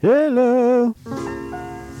Hello.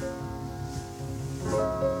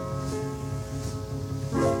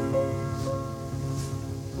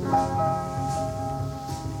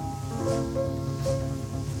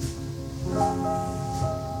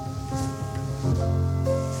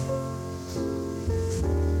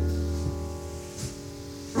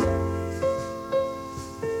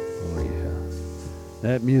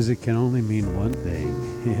 That music can only mean one thing.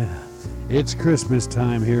 Yeah, it's Christmas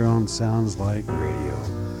time here on Sounds Like Radio.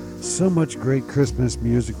 So much great Christmas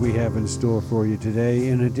music we have in store for you today.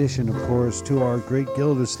 In addition, of course, to our Great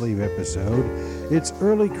Gildersleeve episode, it's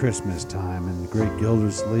early Christmas time in the Great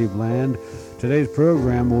Gildersleeve land. Today's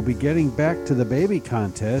program will be getting back to the baby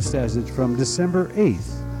contest as it's from December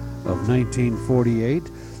 8th of 1948.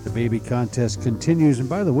 The baby contest continues, and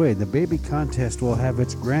by the way, the baby contest will have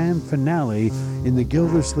its grand finale in the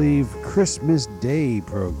Gildersleeve Christmas Day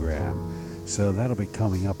program. So that'll be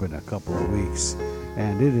coming up in a couple of weeks,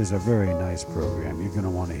 and it is a very nice program. You're going to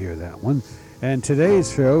want to hear that one. And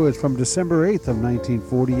today's show is from December 8th of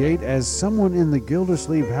 1948, as someone in the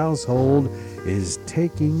Gildersleeve household is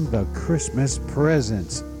taking the Christmas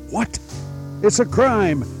presents. What? It's a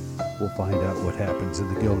crime! We'll find out what happens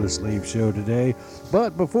in the Gildersleeve show today.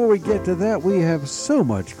 But before we get to that, we have so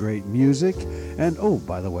much great music. And oh,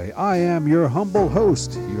 by the way, I am your humble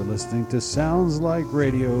host. You're listening to Sounds Like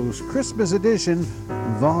Radio's Christmas Edition,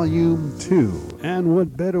 Volume 2. And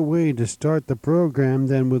what better way to start the program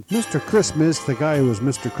than with Mr. Christmas, the guy who was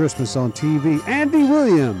Mr. Christmas on TV, Andy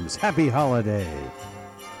Williams. Happy holiday.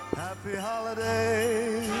 Happy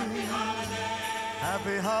holiday. Happy holiday.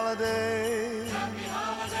 Happy holiday.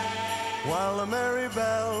 While the merry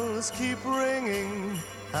bells keep ringing,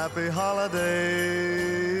 happy holiday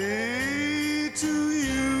to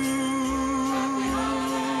you.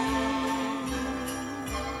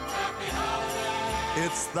 Happy holiday.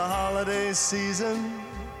 It's the holiday season,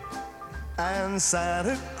 and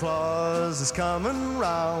Santa Claus is coming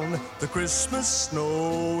round. The Christmas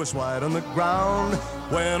snow is white on the ground.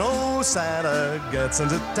 When old Santa gets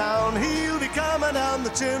into town, he'll be coming down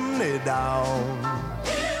the chimney down.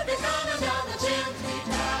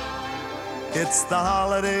 It's the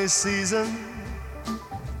holiday season,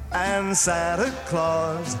 and Santa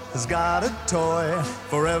Claus has got a toy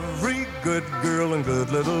for every good girl and good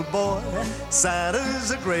little boy.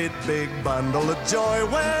 Santa's a great big bundle of joy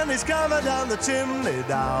when he's coming down the chimney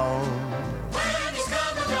down. When he's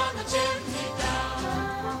coming down the chimney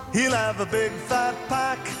down. He'll have a big fat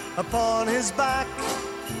pack upon his back,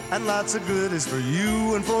 and lots of goodies for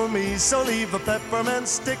you and for me. So leave a peppermint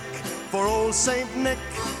stick for old Saint Nick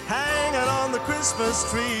hanging on the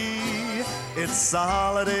Christmas tree. It's the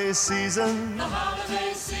holiday season,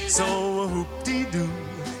 so whoop-dee-doo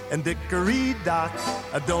and dickory-dock,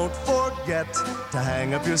 don't forget to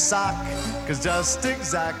hang up your sock, 'cause just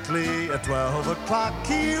exactly at 12 o'clock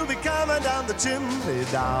he'll be coming down the chimney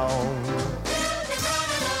down.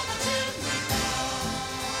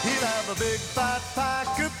 He'll have a big fat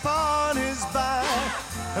pack upon his back,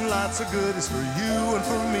 and lots of goodies for you and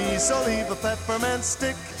for me. So leave a peppermint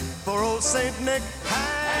stick for old Saint Nick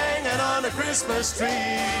hanging on the Christmas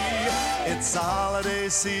tree. It's the holiday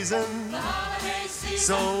season,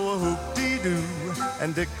 so whoop-dee-doo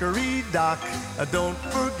and dickory-dock, don't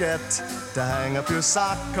forget to hang up your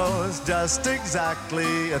sock, 'cause just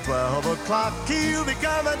exactly at 12 o'clock he'll be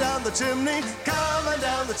coming down the chimney, coming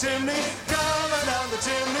down the chimney, coming down the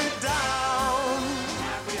chimney down.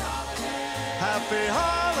 Happy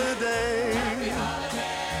holiday, happy holiday,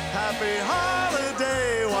 happy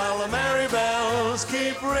holiday, while the merry bells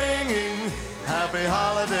keep ringing, happy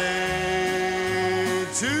holiday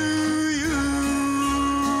to you.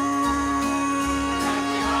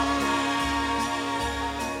 Happy holiday,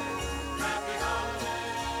 happy I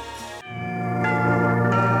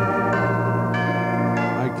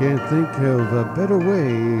holiday. can't think of a better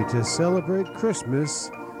way to celebrate Christmas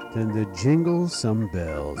than to jingle some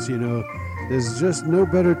bells. You know, there's just no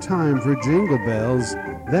better time for jingle bells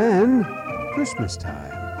than Christmas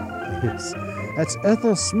time. Yes, that's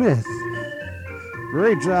Ethel Smith.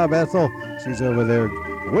 Great job, Ethel. She's over there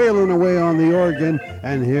wailing away on the organ.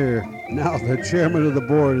 And here, now the chairman of the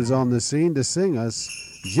board is on the scene to sing us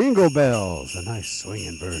Jingle Bells, a nice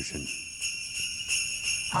swinging version.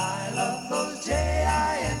 I love those Jingle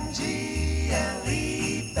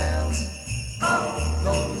bells. Oh,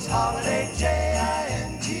 those holiday Jingle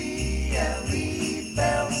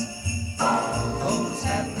bells. Oh, those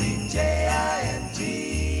happy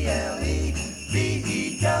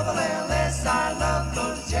Jingle-bells. I love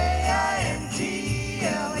those Jingle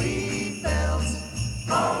bells.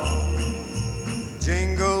 Oh.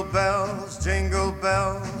 Jingle bells, jingle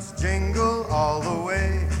bells, jingle all the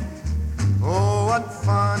way. what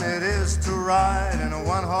fun it is to ride in a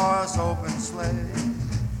one-horse open sleigh.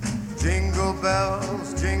 Jingle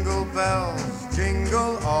bells, jingle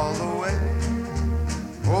all the way.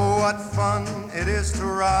 Oh, what fun it is to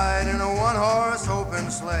ride in a one-horse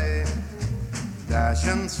open sleigh.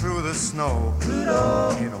 Dashing through the snow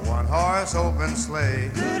Rudolph, in a one-horse open sleigh.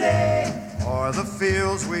 today, O'er the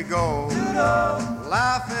fields we go, Rudolph,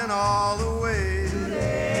 laughing all the way.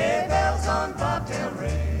 today, bells on bobtail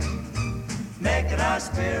ring, making our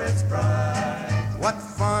spirits bright. What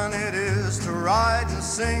fun it is to ride and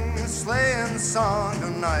sing a sleighing song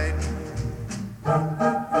tonight.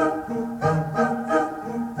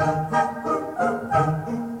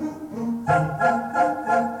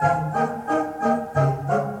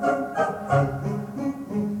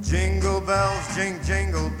 Jingle bells,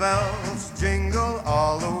 jingle bells, jingle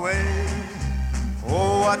all the way.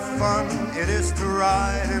 Oh, what fun it is to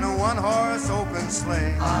ride in a one-horse open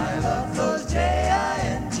sleigh. I love those Jingle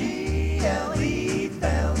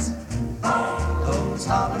bells, those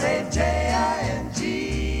holiday Jingle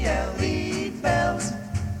bells,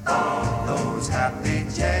 Those happy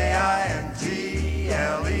Jingle-bells.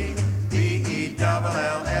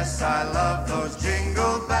 I love those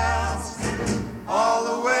jingle bells all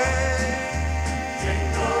the way.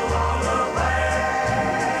 Jingle all the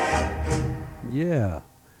way. Yeah.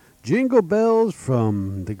 Jingle Bells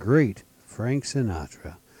from the great Frank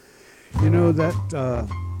Sinatra. You know, that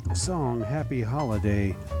song, Happy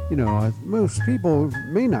Holiday, you know, most people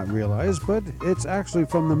may not realize, but it's actually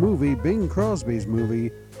from the movie, Bing Crosby's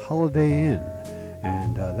movie, Holiday Inn.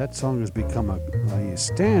 And that song has become a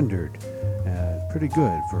standard. Pretty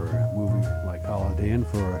good for a movie like Holiday Inn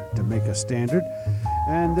to make a standard.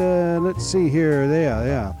 And let's see here.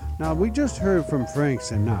 Yeah. Now, we just heard from Frank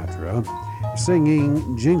Sinatra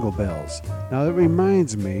singing Jingle Bells. Now, that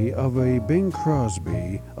reminds me of a Bing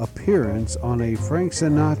Crosby appearance on a Frank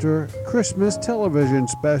Sinatra Christmas television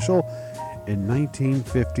special in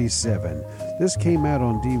 1957. This came out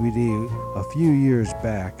on DVD a few years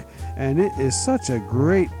back, and it is such a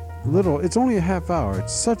great it's only a half hour.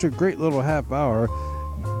 It's such a great little half hour.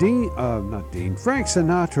 Frank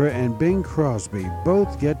Sinatra and Bing Crosby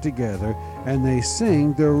both get together and they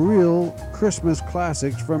sing their real Christmas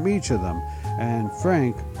classics from each of them. And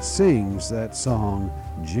Frank sings that song,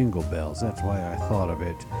 Jingle Bells. That's why I thought of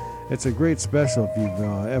it. It's a great special if you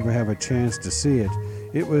ever have a chance to see it.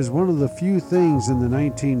 It was one of the few things in the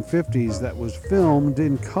 1950s that was filmed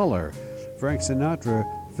in color. Frank Sinatra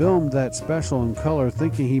filmed that special in color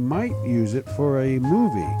thinking he might use it for a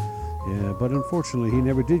movie. Yeah, but unfortunately he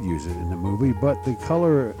never did use it in the movie, but the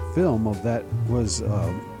color film of that was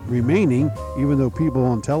remaining, even though people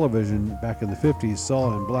on television back in the 50s saw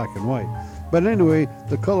it in black and white. But anyway,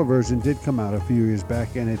 the color version did come out a few years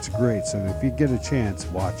back, and it's great, so if you get a chance,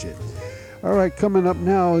 watch it. All right, coming up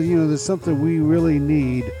now, you know, there's something we really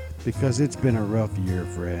need because it's been a rough year,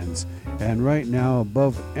 friends. And right now,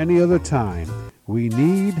 above any other time, we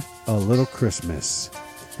need a little Christmas.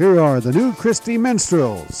 Here are the New Christy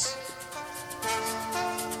Minstrels.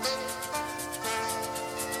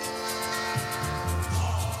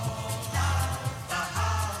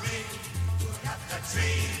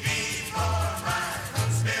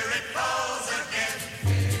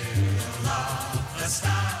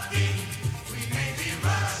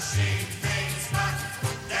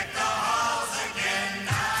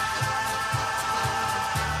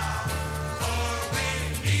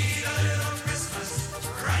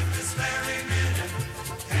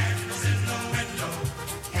 Can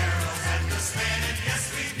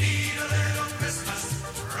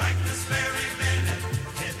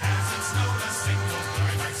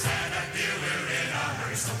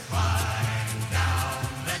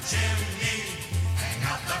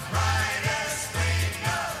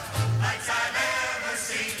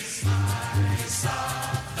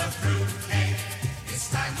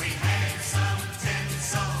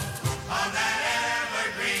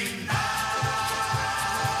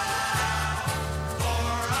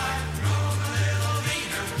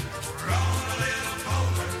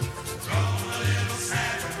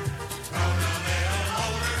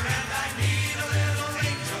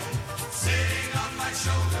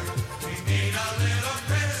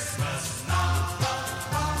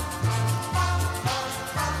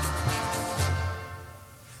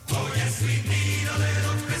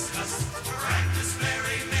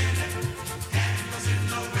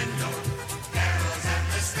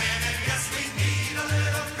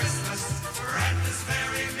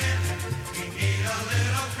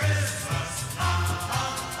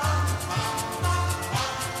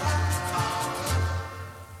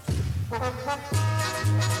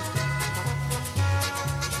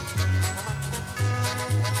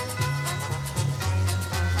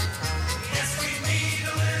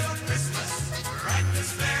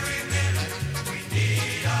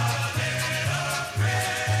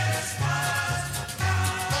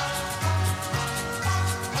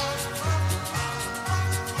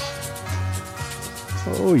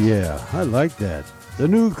Oh, yeah, I like that. The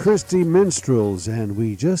New Christie Minstrels, and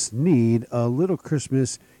we just need a little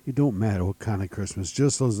Christmas. It don't matter what kind of Christmas,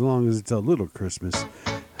 just as long as it's a little Christmas.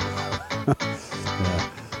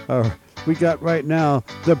 We got right now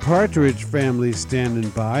the Partridge Family standing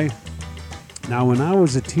by. Now, when I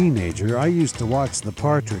was a teenager, I used to watch the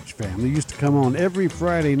Partridge Family. It used to come on every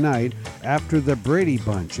Friday night after the Brady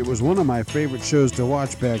Bunch. It was one of my favorite shows to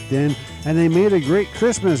watch back then, and they made a great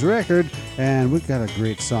Christmas record, and we've got a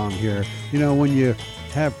great song here. You know, when you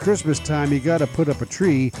have Christmas time, you got to put up a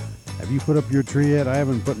tree. Have you put up your tree yet? I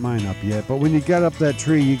haven't put mine up yet, but when you got up that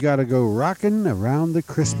tree, you got to go rocking around the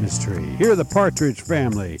Christmas tree. Hear the Partridge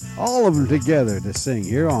Family, all of them together to sing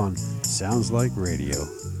here on Sounds Like Radio.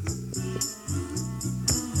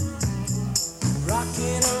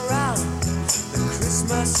 Rocking around the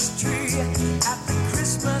Christmas tree at the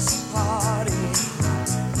Christmas party.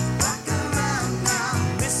 Rock around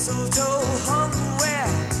now. Mistletoe hung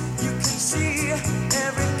where you can see.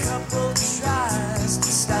 Every couple tries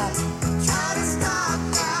to stop. Try to stop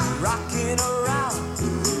now. Rocking around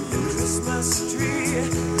the Christmas tree.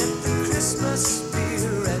 Let the Christmas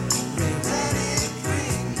spirit ring. Let it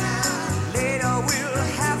ring now. Later we'll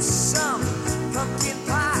have some pumpkin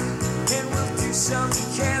pie and we'll do some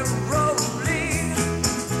caroling.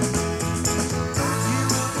 You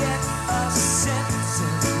will get a sentimental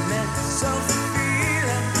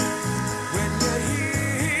feeling when you're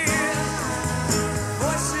here.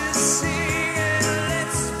 Voices singing,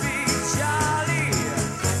 let's be jolly.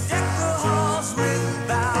 Deck the halls with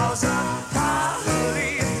boughs of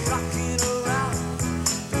holly. Rocking around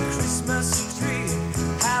the Christmas tree.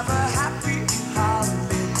 Have a happy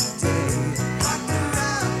holiday. Rock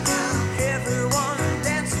around now. Everyone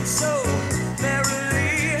dancing so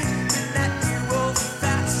merrily in that new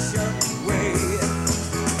old-fashioned way.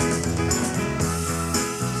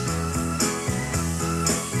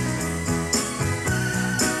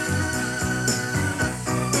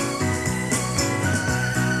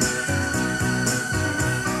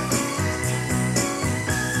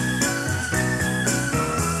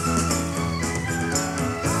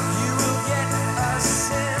 You will get a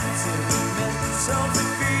sentimental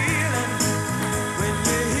feeling when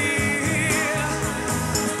you're here.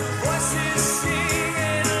 Voices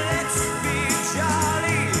singing, let's be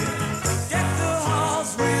jolly. Deck the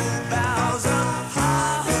halls with boughs of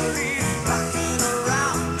holly. Rocking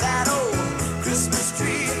around that old Christmas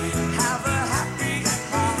tree. Have a happy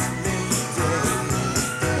holiday.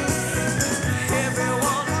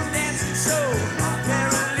 Everyone dancing so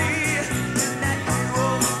merrily in that new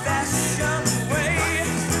old-fashioned way.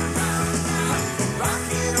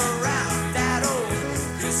 Rocking around that old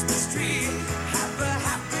Christmas tree. Have a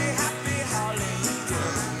happy, happy holiday.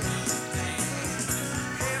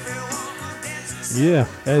 Everyone dancing so Yeah,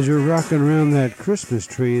 as you're rocking around that Christmas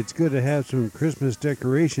tree, it's good to have some Christmas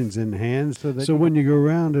decorations in hand so when you go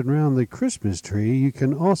round and round the Christmas tree, you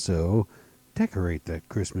can also decorate that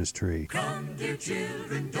Christmas tree.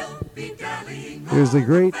 Here's the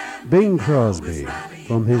great Bing Crosby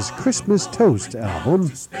from his Christmas Toast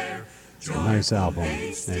album. It's a nice album,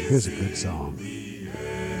 and here's a good song.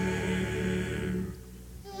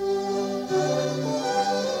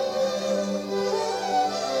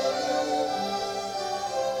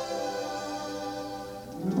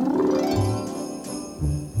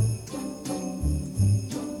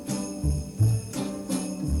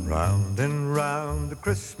 Round and round the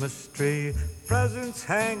Christmas tree, presents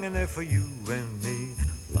hanging there for you and me.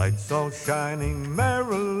 Lights all shining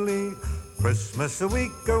merrily, Christmas a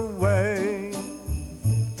week away.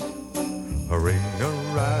 A ring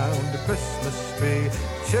around the Christmas tree,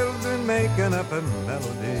 children making up a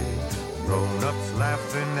melody, grown-ups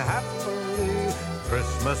laughing happily,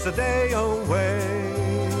 Christmas a day away.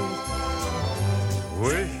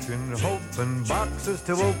 Wishing, hoping, boxes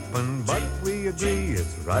to open, but we agree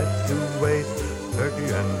it's right to wait.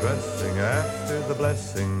 Turkey and dressing after the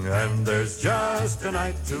blessing, and there's just a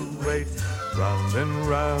night to wait. Round and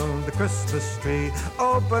round the Christmas tree,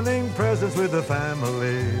 opening presents with the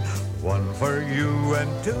family. One for you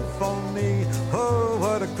and two for me, oh,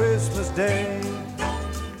 what a Christmas day.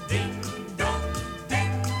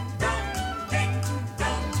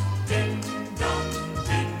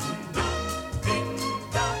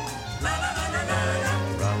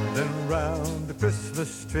 Round and round the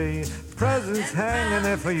Christmas tree, presents hanging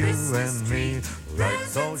there for you and me.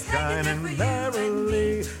 Lights all shining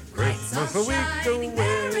merrily, Christmas a week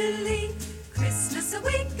away. Christmas a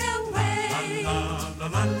week away. La la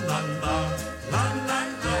la la la la la la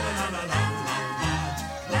la la.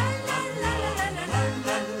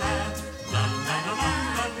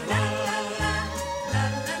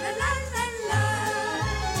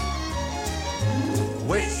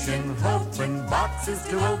 wishing, hoping, boxes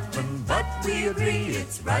to open, but we agree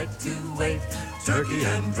it's right to wait. Turkey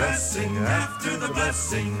and dressing after the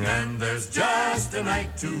blessing, and there's just a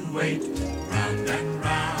night to wait. Round and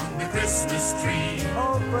round the Christmas tree,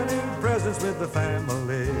 Opening presents with the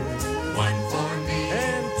family. one for me,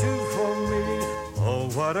 And two for me. Oh,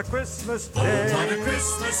 what a Christmas day. oh, what a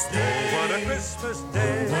Christmas day. What a Christmas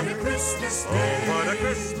day. What a Christmas Oh, day. what a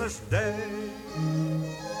Christmas day.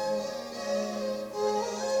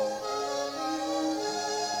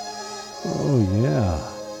 Oh, yeah.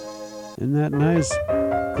 Isn't that nice?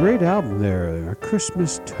 Great album there, A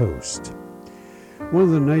Christmas Toast. One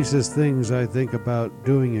of the nicest things I think about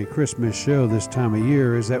doing a Christmas show this time of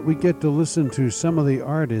year is that we get to listen to some of the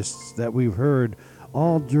artists that we've heard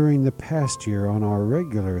all during the past year on our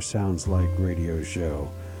regular Sounds Like radio show.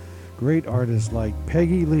 Great artists like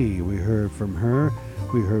Peggy Lee, we heard from her.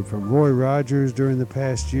 We heard from Roy Rogers during the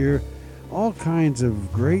past year. All kinds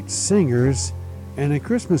of great singers. And at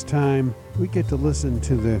Christmas time, we get to listen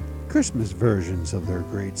to the Christmas versions of their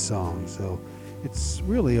great songs. So it's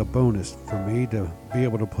really a bonus for me to be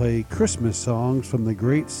able to play Christmas songs from the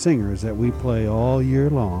great singers that we play all year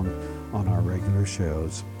long on our regular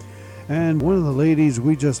shows. And one of the ladies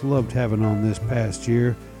we just loved having on this past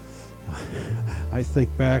year, I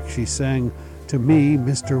think back, she sang to me,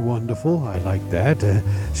 Mr. Wonderful. I like that.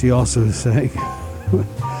 She also sang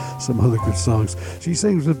some other good songs. She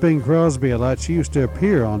sings with Bing Crosby a lot. She used to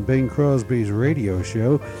appear on Bing Crosby's radio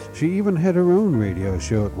show. She even had her own radio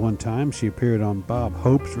show at one time. She appeared on Bob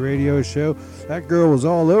Hope's radio show. That girl was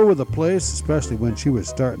all over the place, especially when she was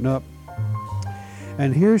starting up.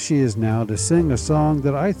 And here she is now to sing a song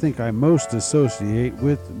that I think I most associate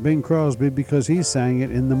with Bing Crosby because he sang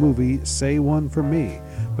it in the movie Say One For Me.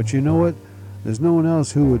 But you know what? There's no one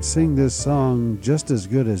else who would sing this song just as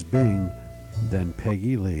good as Bing than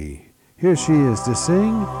Peggy Lee. Here she is to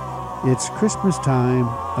sing It's Christmas Time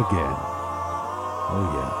Again.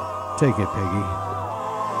 Oh yeah. Take it, Peggy.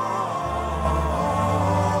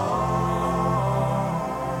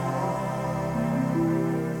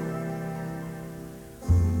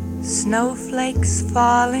 Snowflakes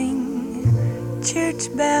falling,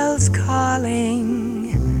 church bells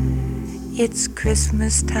calling, it's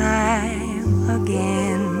Christmas time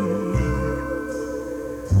again.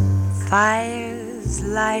 Fires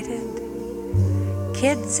lighted,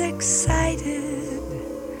 kids excited,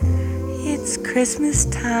 it's Christmas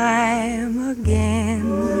time again.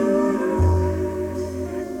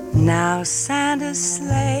 Now Santa's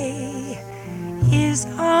sleigh is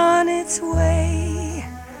on its way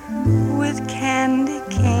with candy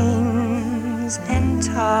canes and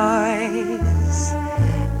toys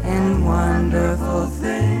and wonderful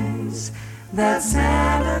things that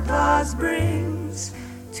Santa Claus brings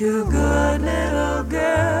to good little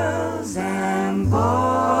girls and boys.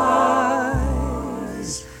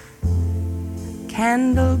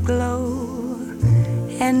 Candle glow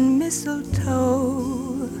and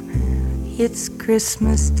mistletoe, it's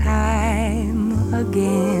Christmas time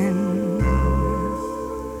again.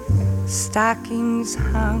 Stockings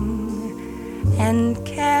hung and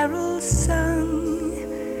carols sung,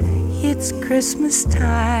 it's Christmas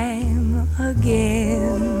time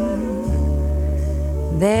again.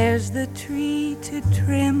 There's the tree to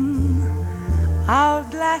trim, our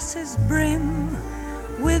glasses brim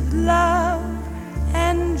with love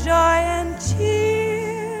and joy and cheer.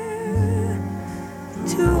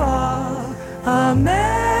 To all a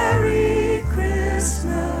Merry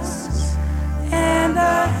Christmas and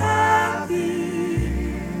a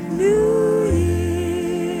Happy New Year.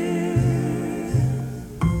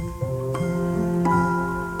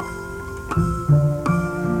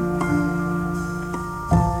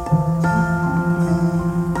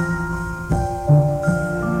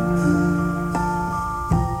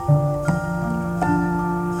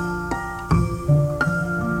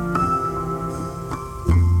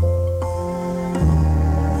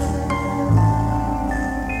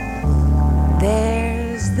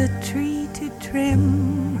 There's the tree to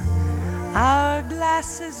trim, our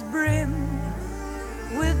glasses brim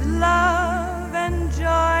with love and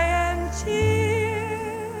joy and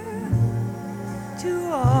cheer.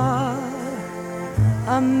 To all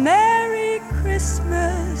a Merry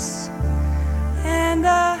Christmas and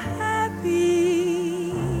a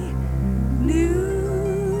Happy New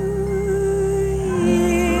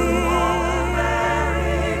Year.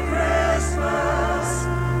 Merry Christmas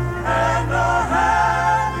and a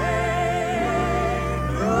Happy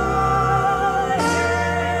New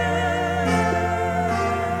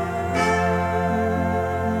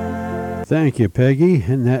Year. Thank you, Peggy.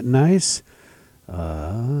 Isn't that nice?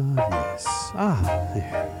 Yes.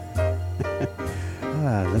 There.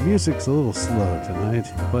 The music's a little slow tonight,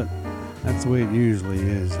 but that's the way it usually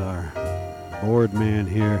is. Our board man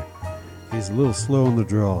here, he's a little slow on the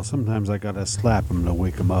draw. Sometimes I gotta slap him to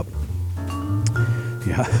wake him up.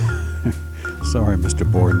 Yeah, sorry,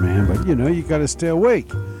 Mr. Board Man, but you gotta stay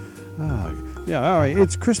awake. Yeah, all right,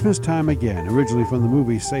 it's Christmas time again. Originally from the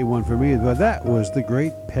movie Say One For Me, but that was the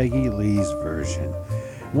great Peggy Lee's version.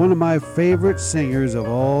 One of my favorite singers of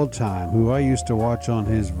all time, who I used to watch on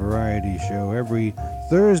his variety show every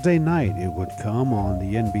Thursday night. It would come on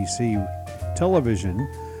the NBC television.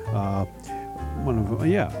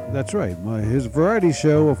 That's right. His variety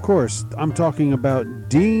show, of course, I'm talking about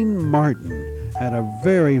Dean Martin. Had a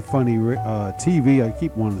very funny TV, I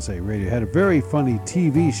keep wanting to say radio, had a very funny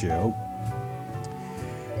TV show.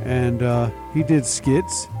 And he did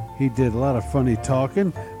skits. He did a lot of funny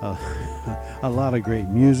talking, a lot of great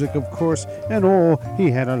music, of course, and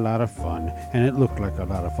he had a lot of fun, and it looked like a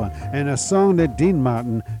lot of fun. And a song that Dean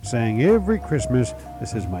Martin sang every Christmas,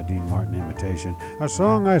 this is my Dean Martin imitation, a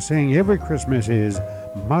song I sing every Christmas is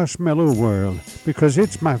Marshmallow World, because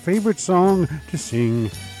it's my favorite song to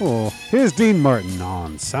sing. Oh, here's Dean Martin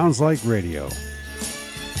on Sounds Like Radio.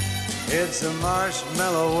 It's a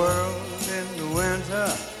marshmallow world in the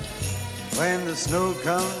winter, when the snow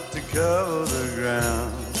comes to cover the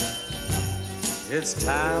ground. It's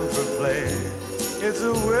time for play, it's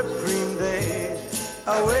a whipped cream day,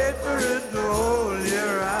 I wait for it the whole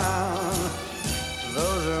year round.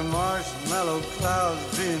 Those are marshmallow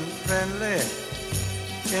clouds being friendly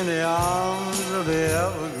in the arms of the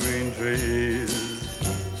evergreen trees.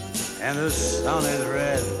 And the sun is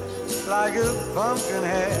red like a pumpkin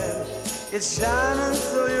head, it's shining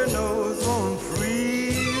so your nose won't freeze.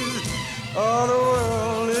 Oh, the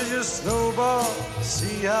world is your snowball,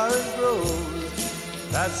 see how it grows.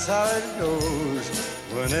 That's how it goes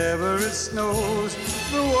whenever it snows.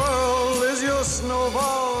 The world is your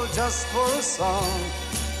snowball just for a song.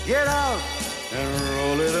 Get out and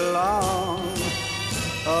roll it along.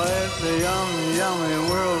 Oh, it's a yummy, yummy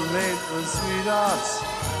world made for sweethearts.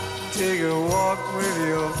 Take a walk with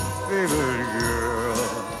your favorite girl.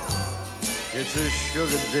 It's a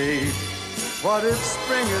sugar date. What if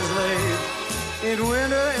spring is late? In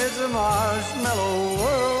winter, it's a marshmallow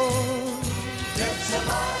world. It's a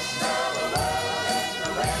marshmallow world in the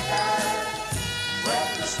winter, when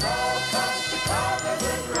the snow comes to cover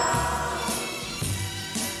the ground.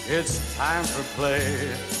 It's time for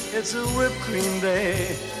play, it's a whipped cream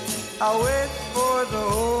day, I wait for the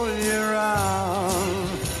whole year round.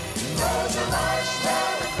 Those are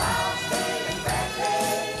marshmallow clouds being friendly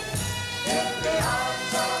in the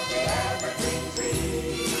arms of the evergreen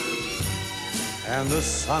trees. And the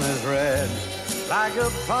sun is red like a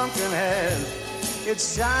pumpkin head,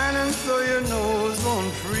 it's shining so your nose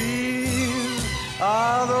won't freeze.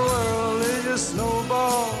 Ah, the world is your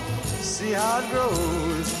snowball, see how it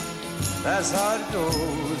grows. That's how it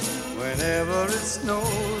goes whenever it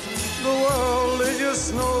snows. The world is your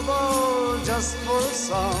snowball just for a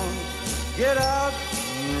song. Get out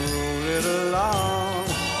and roll it along.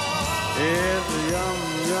 It's a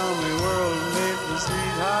yummy, yummy world made for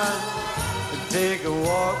sweethearts. Take a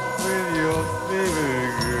walk with your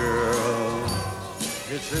favorite girl.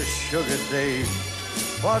 It's a sugar date.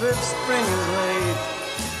 What if spring is late?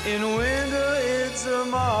 In winter, it's a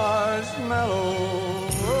marshmallow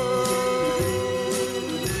world.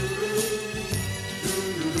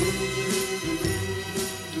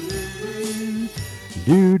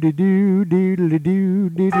 Do-de-do, doodle-de-doo,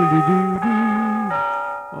 doodle-de-doo-doo.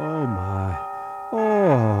 Oh, my.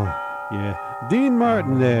 Oh, yeah. Dean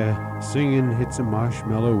Martin there, singing It's a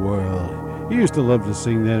Marshmallow World. He used to love to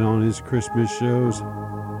sing that on his Christmas shows.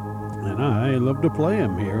 And I love to play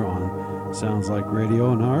him here on Sounds Like Radio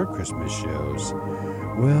on our Christmas shows.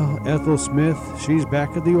 Well, Ethel Smith, she's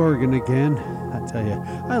back at the organ again. I tell you,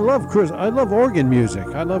 I love organ music.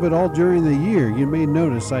 I love it all during the year. You may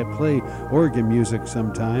notice I play organ music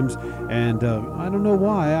sometimes, and I don't know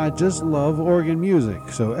why. I just love organ music.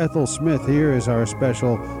 So Ethel Smith here is our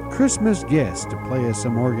special Christmas guest to play us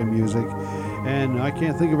some organ music, and I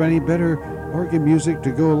can't think of any better organ music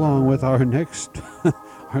to go along with our next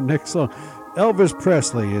song. Elvis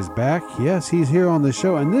Presley is back. Yes, he's here on the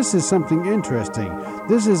show, and this is something interesting.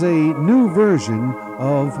 This is a new version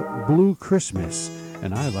of Blue Christmas,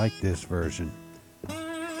 and I like this version.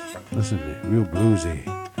 Listen to it, real bluesy.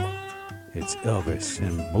 It's Elvis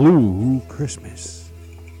and Blue Christmas.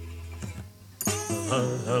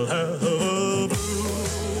 I'll have a blue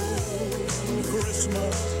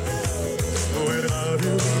Christmas without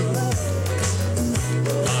you.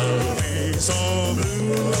 I'll be so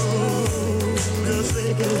blue just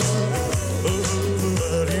thinking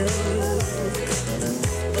about you.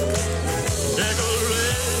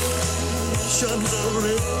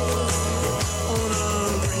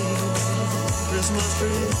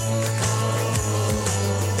 true.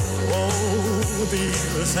 Won't be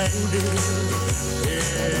the same, dear,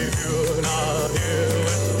 if you're not here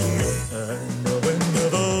with me. And when the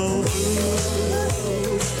blue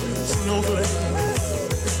snowflakes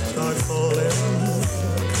start falling,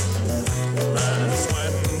 that's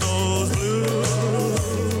when those blue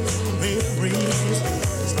memories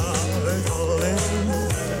start calling.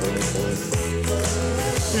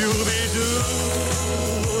 You'll be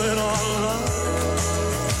doing all right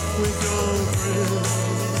with your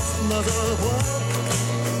Christmas away.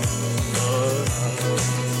 But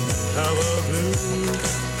I have a blue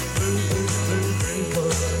Christmas.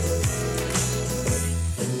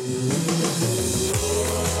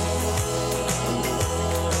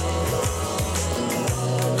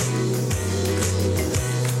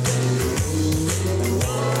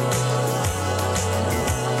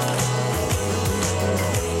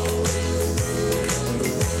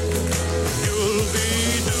 You'll be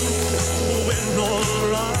doing all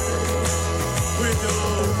right with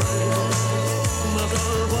your Christmas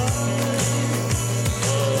away.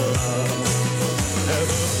 Have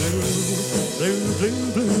a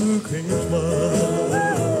blue Christmas.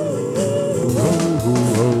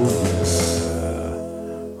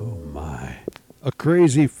 Oh my. A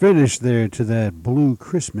crazy finish there to that Blue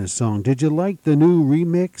Christmas song. Did you like the new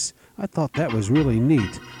remix? I thought that was really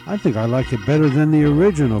neat. I think I like it better than the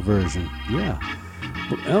original version. Yeah.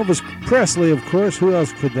 Well, Elvis Presley, of course. Who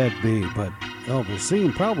else could that be but Elvis?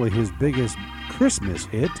 Singing probably his biggest Christmas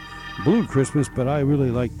hit, Blue Christmas, but I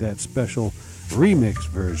really like that special remix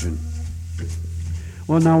version.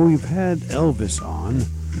 Well, now we've had Elvis on.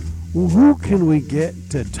 Well, who can we get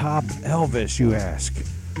to top Elvis, you ask?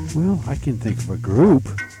 Well, I can think of a group.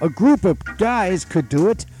 A group of guys could do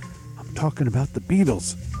it. I'm talking about the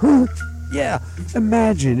Beatles. Huh? Yeah,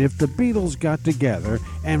 imagine if the Beatles got together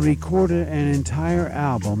and recorded an entire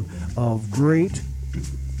album of great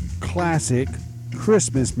classic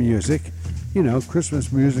Christmas music. You know,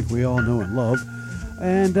 Christmas music we all know and love.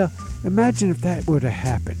 And imagine if that were to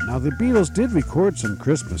happen. Now, the Beatles did record some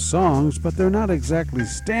Christmas songs, but they're not exactly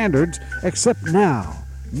standards, except now.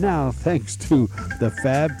 Now, thanks to the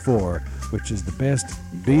Fab Four, which is the best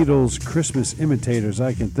Beatles Christmas imitators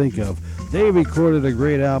I can think of. They recorded a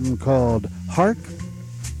great album called Hark,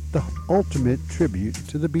 the ultimate tribute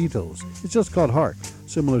to the Beatles. It's just called Hark,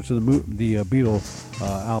 similar to the Beatle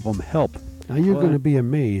album Help. Now, you're going to be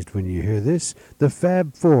amazed when you hear this. The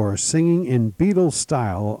Fab Four singing in Beatles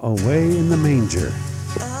style, Away in the Manger.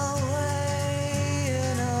 Away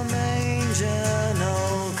in a manger,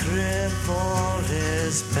 no crib for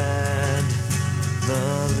his bed.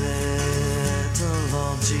 The little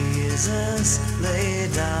Lord Jesus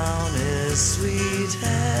laid down his sweet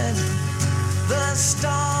head. The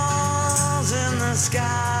stars in the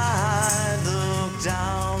sky looked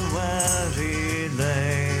down where he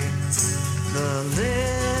lay. The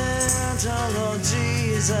little Lord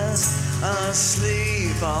Jesus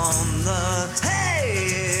asleep on the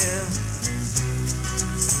hay.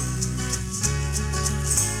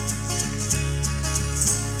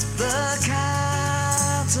 The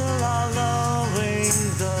cattle are lowing,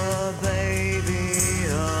 the baby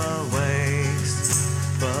awakes,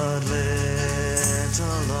 but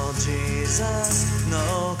little Lord Jesus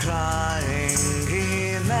no crying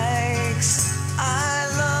he makes. I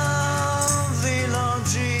love thee, Lord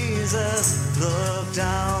Jesus, look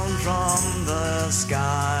down from the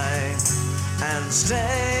sky and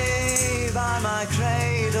stay by my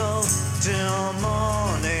cradle till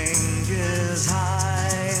morning is high.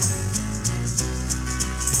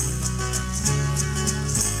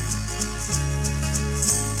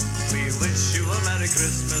 We wish you a Merry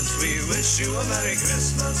Christmas, we wish you a Merry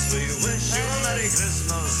Christmas, we wish you a Merry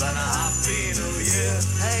Christmas and a Happy New Year.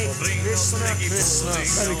 Hey, Merry Christmas,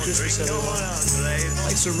 everyone.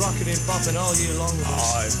 Thanks for rocking and bumping all year long with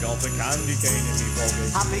us. I've got the candy cane in me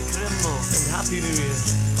pocket. Happy Christmas And Happy New Year.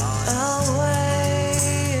 away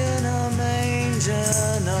in a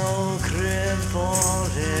manger, no crib for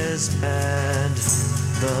his bed.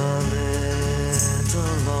 The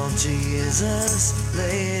little Lord Jesus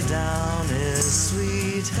laid down his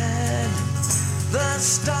sweet head. The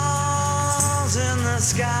stars in the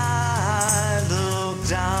sky looked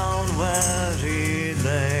down where he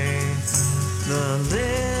lay. The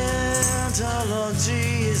little Lord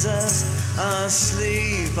Jesus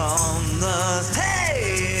asleep on the hay.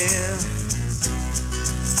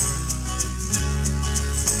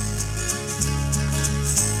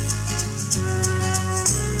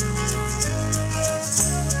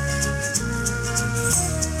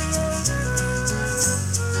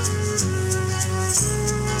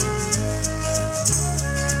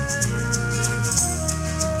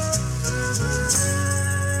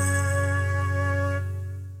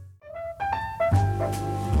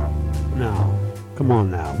 Come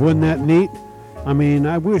on now, wasn't that neat? I mean,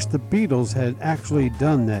 I wish the Beatles had actually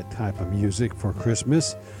done that type of music for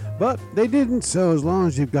Christmas, but they didn't, so as long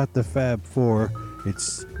as you've got the Fab Four,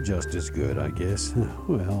 it's just as good, I guess.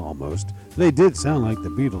 Well, almost. They did sound like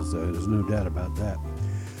the Beatles, though, there's no doubt about that.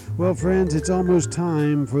 Well, friends, it's almost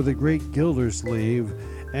time for the Great Gildersleeve,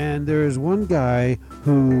 and there is one guy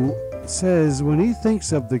who says when he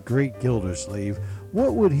thinks of the Great Gildersleeve,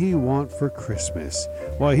 what would he want for Christmas?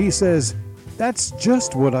 Well, he says, that's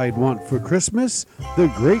just what I'd want for Christmas,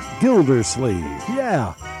 the Great Gildersleeve.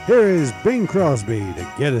 Yeah, here is Bing Crosby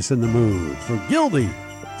to get us in the mood for Gildy.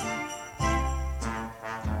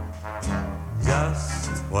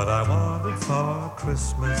 Just what I wanted for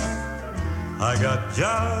Christmas. I got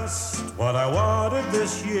just what I wanted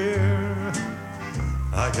this year.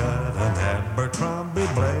 I got an Abercrombie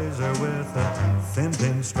blazer with a thin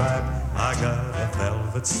pinstripe. I got a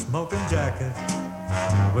velvet smoking jacket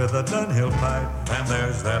with a Dunhill pipe. And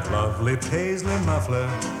there's that lovely paisley muffler.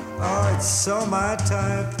 Oh, it's so my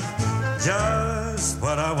type. Just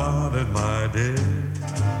what I wanted, my dear.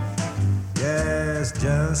 Yes,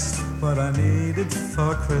 just what I needed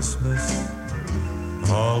for Christmas.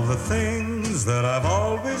 All the things that I've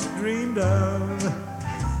always dreamed of.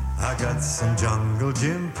 I got some jungle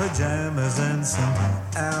gym pajamas and some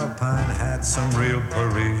alpine hats, some real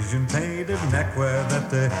Parisian painted neckwear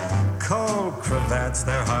that they call cravats.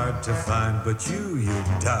 They're hard to find, but you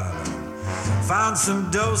darling, found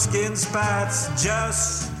some doeskin spats,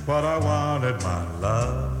 just what I wanted, my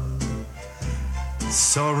love.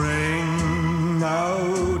 So ring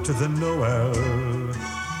out to the Noel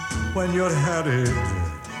when you're harried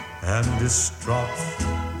and distraught.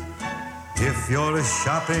 If your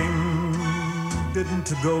shopping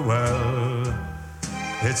didn't go well,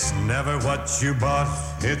 it's never what you bought,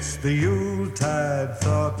 it's the Yuletide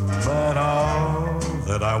thought. But all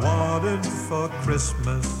that I wanted for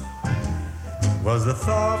Christmas was the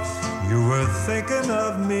thought you were thinking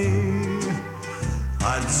of me.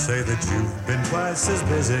 I'd say that you've been twice as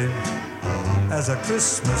busy as a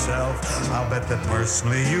Christmas elf. I'll bet that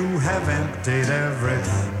personally you have emptied every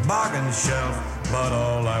bargain shelf. But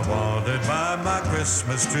all I wanted by my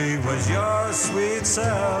Christmas tree was your sweet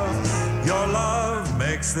self. Your love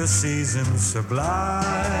makes the season sublime,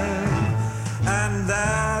 and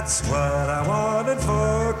that's what I wanted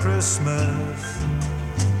for Christmas.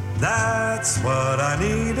 That's what I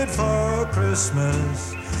needed for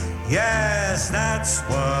Christmas. Yes, that's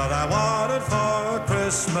what I wanted for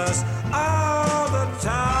Christmas all the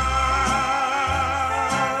time.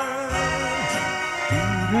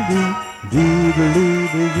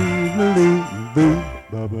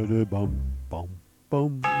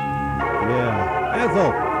 Yeah,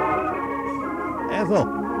 Ethel,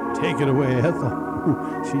 take it away, Ethel.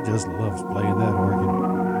 She just loves playing that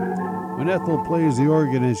organ. When Ethel plays the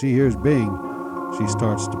organ and she hears Bing, she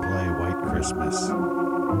starts to play White Christmas.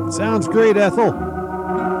 Sounds great, Ethel.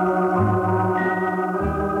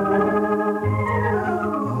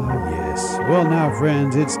 Yes. Well, now,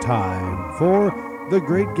 friends, it's time for the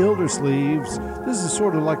Great Gildersleeves. This is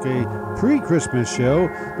sort of like a pre-Christmas show.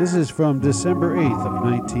 This is from December 8th of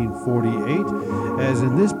 1948. As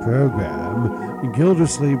in this program,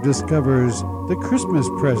 Gildersleeve discovers the Christmas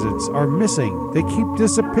presents are missing. They keep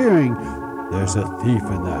disappearing. There's a thief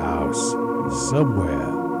in the house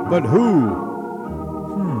somewhere. But who?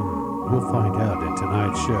 We'll find out in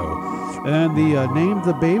tonight's show. And the Name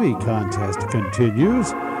the Baby contest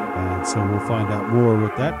continues. And so we'll find out more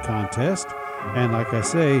with that contest. And like I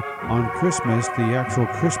say, on Christmas, the actual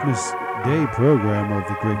Christmas Day program of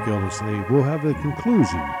the Great Gildersleeve will have a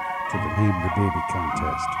conclusion to the Name the Baby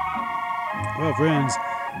contest. Well, friends,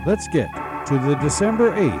 let's get to the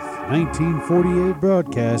December 8th, 1948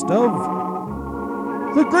 broadcast of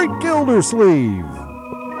the Great Gildersleeve.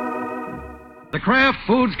 The Kraft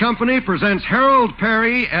Foods Company presents Harold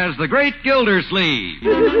Perry as the Great Gildersleeve.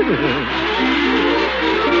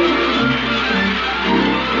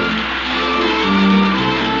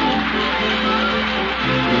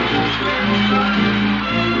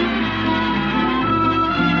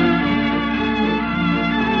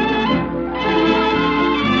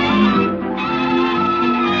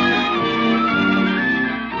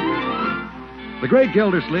 The Great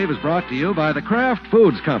Gildersleeve is brought to you by the Kraft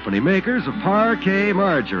Foods Company, makers of Parquet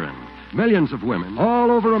margarine. Millions of women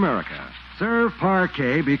all over America serve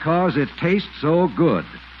Parquet because it tastes so good.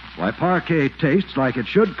 Why, Parquet tastes like it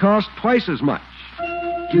should cost twice as much.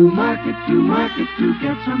 market to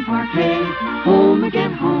get some parquet. Home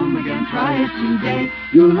again, try it today.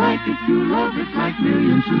 You'll like it, you'll love it, like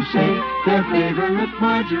millions who say their favorite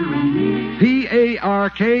margarine is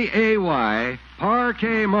Parkay,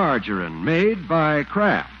 Parkay margarine, made by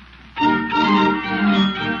Kraft.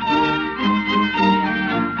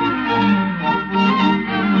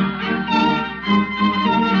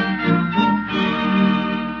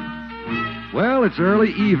 Well, it's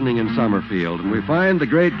early evening in Summerfield, and we find the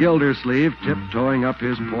great Gildersleeve tiptoeing up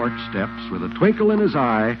his porch steps with a twinkle in his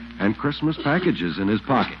eye and Christmas packages in his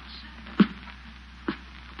pockets.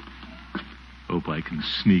 Hope I can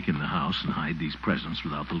sneak in the house and hide these presents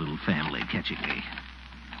without the little family catching me.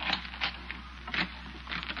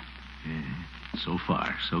 So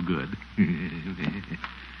far, so good.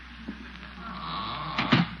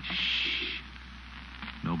 Shh.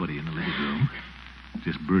 Nobody in the living room.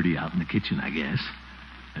 Just Bertie out in the kitchen, I guess.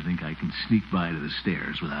 I think I can sneak by to the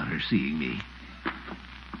stairs without her seeing me.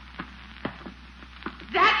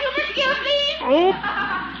 That you, Miss Gildersleeve? Oh!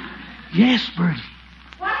 Yes, Bertie.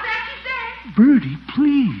 What's that you say? Bertie,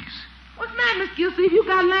 please. What's the matter, Miss Gildersleeve? You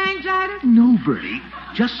got laryngitis? No, Bertie.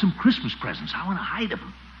 Just some Christmas presents. I want to hide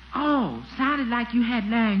them. Oh, sounded like you had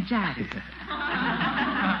laryngitis.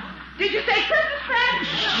 Did you say Christmas presents?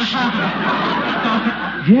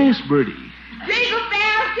 Yes, Bertie. Jingle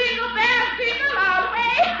bells, jingle all the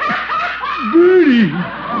way. Bertie!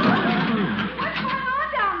 What's going on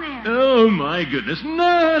down there? Oh, my goodness.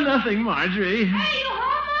 No, nothing, Marjorie. Hey, you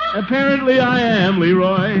home, Unc? Apparently I am,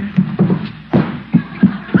 Leroy.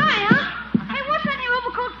 Hi, Unc. Hey, what's in your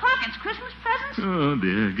overcoat pockets? Christmas presents? Oh,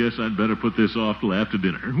 dear. Guess I'd better put this off till after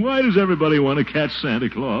dinner. Why does everybody want to catch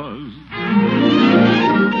Santa Claus?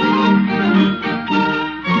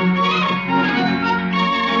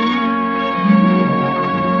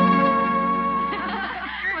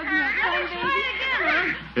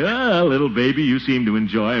 Yeah, little baby, you seem to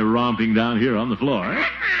enjoy romping down here on the floor.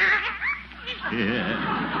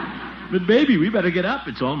 Yeah. But, baby, we better get up.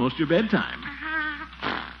 It's almost your bedtime.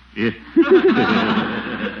 Yeah.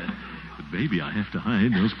 But, baby, I have to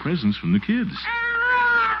hide those presents from the kids. He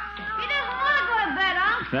doesn't want to go to bed,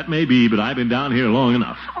 Unc. That may be, but I've been down here long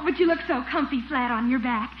enough. Oh, but you look so comfy flat on your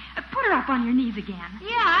back. Put her up on your knees again.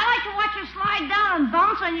 Yeah, I like to watch you slide down and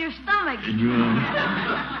bounce on your stomach.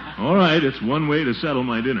 All right, it's one way to settle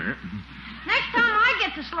my dinner. Next time I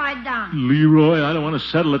get to slide down. Leroy, I don't want to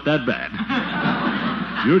settle it that bad.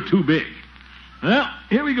 You're too big. Well,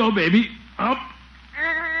 here we go, baby. Up.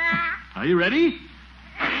 Are you ready?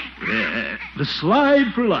 Yeah. The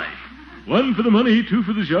slide for life. 1 for the money, 2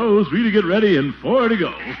 for the show, 3 to get ready, and 4 to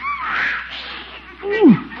go.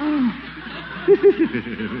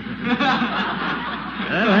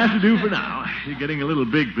 That'll have to do for now. You're getting a little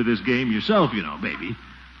big for this game yourself, you know, baby.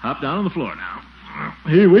 Hop down on the floor now.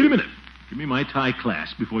 Hey, wait a minute. Give me my tie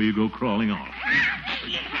clasp before you go crawling off.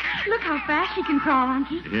 Look how fast she can crawl,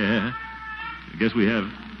 Unky. Yeah. I guess we have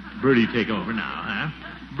Bertie take over now, huh?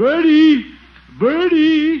 Bertie!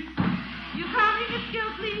 Bertie! You call me Miss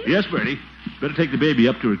Gildersleeve? Yes, Bertie. Better take the baby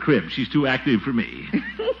up to her crib. She's too active for me.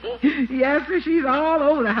 Yes, sir, she's all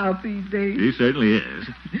over the house these days. She certainly is.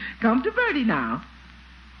 Come to Bertie now.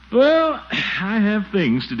 Well, I have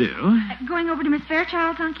things to do. Going over to Miss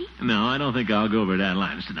Fairchild's, Unky? No, I don't think I'll go over to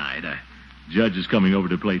Adeline's tonight. Judge is coming over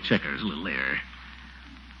to play checkers a little later.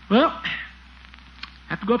 Well,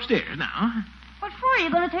 have to go upstairs now. What for? Are you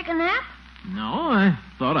going to take a nap? No, I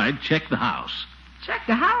thought I'd check the house. Check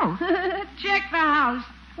the house. Check the house.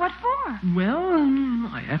 What for? Well,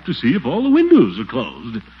 I have to see if all the windows are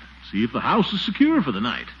closed. See if the house is secure for the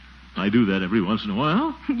night. I do that every once in a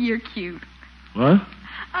while. You're cute. What?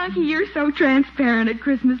 Unky, you're so transparent at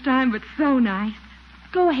Christmas time, but so nice.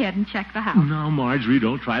 Go ahead and check the house. Now, Marjorie,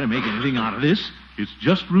 don't try to make anything out of this. It's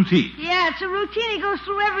just routine. Yeah, it's a routine he goes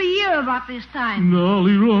through every year about this time. No,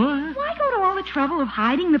 Leroy. Why go to all the trouble of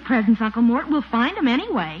hiding the presents, Uncle Mort? We'll find them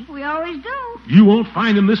anyway. We always do. You won't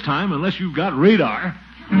find him this time unless you've got radar.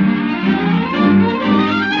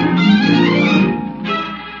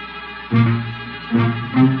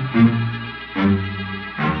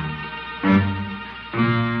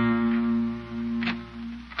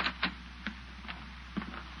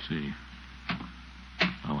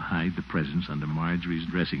 Presents under Marjorie's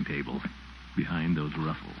dressing table, behind those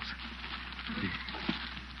ruffles.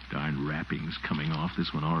 Darn wrappings coming off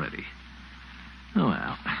this one already. Oh,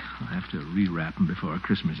 well, I'll have to rewrap them before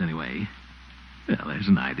Christmas anyway. Well, there's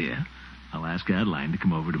an idea. I'll ask Adeline to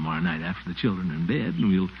come over tomorrow night after the children are in bed, and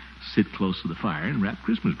we'll sit close to the fire and wrap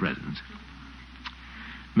Christmas presents.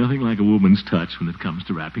 Nothing like a woman's touch when it comes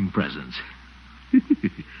to wrapping presents.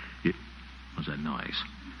 What's that noise?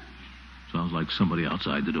 Sounds like somebody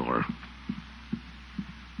outside the door.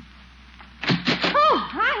 Oh,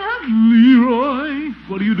 hi, Unc. Leroy,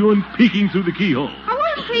 what are you doing peeking through the keyhole? I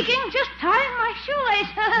wasn't peeking, just tying my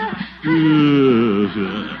shoelace.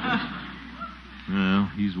 Well,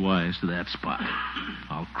 he's wise to that spot.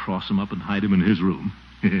 I'll cross him up and hide him in his room.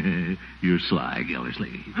 You're sly,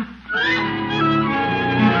 Gildersleeve.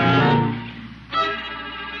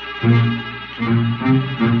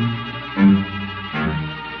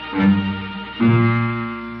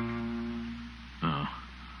 Oh,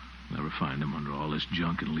 never find him under all this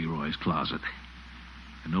junk in Leroy's closet.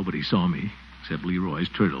 And nobody saw me, except Leroy's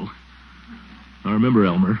turtle. Now remember,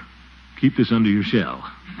 Elmer, keep this under your shell.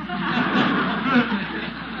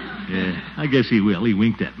 Yeah, I guess he will. He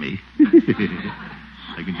winked at me.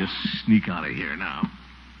 I can just sneak out of here now.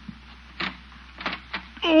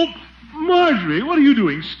 Oh, Marjorie, what are you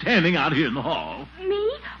doing standing out here in the hall?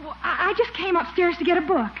 Me? Well, I just came upstairs to get a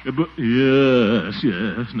book. Yes.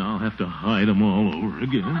 Now I'll have to hide them all over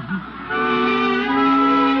again.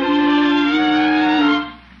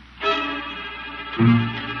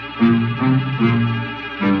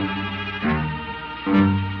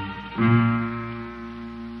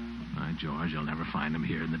 By George, I'll never find him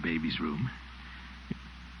here in the baby's room.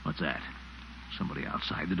 What's that? Somebody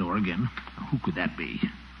outside the door again? Now, who could that be?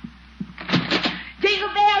 Jingle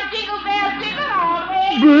bells, jingle all the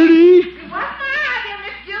way. Bertie! It wasn't my idea,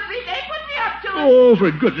 Miss Gilsey. They put me up to it. Oh,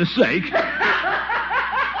 for goodness sake.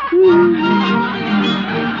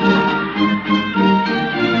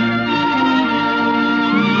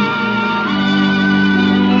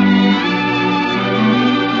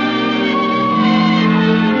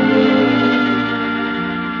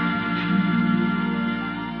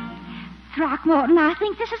 Throckmorton, I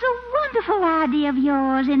think this is a wonderful idea of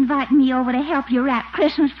yours, inviting me over to help you wrap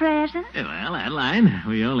Christmas presents. Well, Adeline,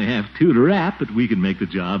 we only have 2 to wrap, but we can make the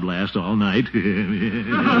job last all night.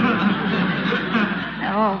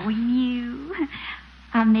 Oh, you.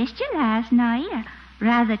 I missed you last night. I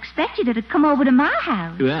rather expected you to come over to my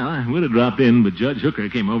house. Well, I would have dropped in, but Judge Hooker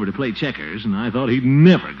came over to play checkers, and I thought he'd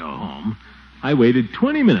never go home. I waited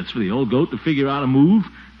 20 minutes for the old goat to figure out a move,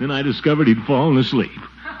 then I discovered he'd fallen asleep.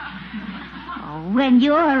 When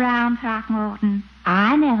you're around, Throckmorton,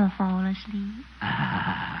 I never fall asleep.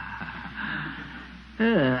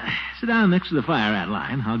 Sit down next to the fire,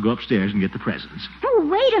 Adeline. I'll go upstairs and get the presents. Oh,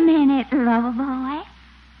 wait a minute, lover boy.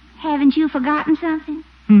 Haven't you forgotten something?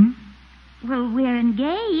 Well, we're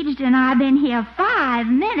engaged, and I've been here 5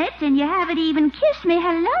 minutes, and you haven't even kissed me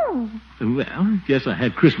hello. Well, guess I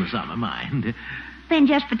had Christmas on my mind. Then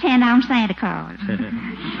just pretend I'm Santa Claus.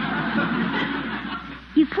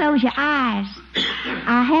 You close your eyes.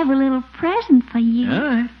 I have a little present for you. All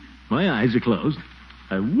right. My eyes are closed.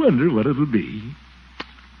 I wonder what it'll be.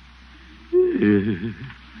 To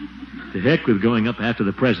heck with going up after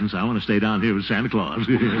the presents. I want to stay down here with Santa Claus.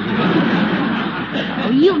 Oh,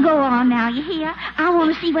 you go on now, you hear? I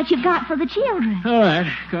want to see what you've got for the children. All right.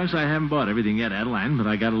 Of course, I haven't bought everything yet, Adeline, but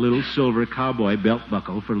I got a little silver cowboy belt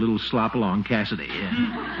buckle for little slop-along Cassidy.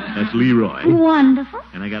 That's Leroy. Wonderful.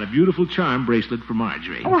 And I got a beautiful charm bracelet for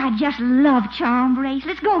Marjorie. Oh, I just love charm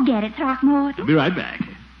bracelets. Go get it, Throckmorton. I'll be right back.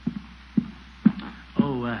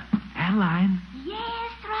 Oh, Adeline,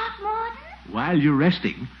 Yes, Throckmorton? while you're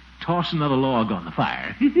resting, toss another log on the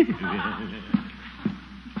fire.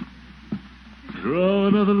 Throw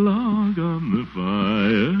another log on the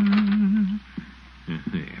fire.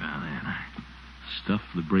 There, now then. I stuff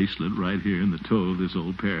the bracelet right here in the toe of this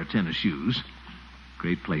old pair of tennis shoes.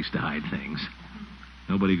 Great place to hide things.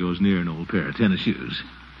 Nobody goes near an old pair of tennis shoes.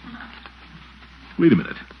 Wait a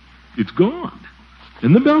minute. It's gone.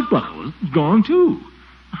 And the belt buckle is gone, too.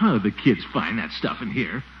 How did the kids find that stuff in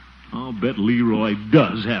here? I'll bet Leroy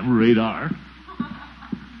does have radar.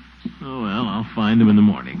 Oh, well, I'll find him in the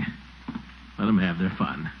morning. Let them have their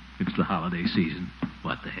fun. It's the holiday season.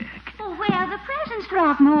 What the heck? Oh, where are the presents,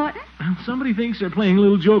 Throckmorton? Well, somebody thinks they're playing a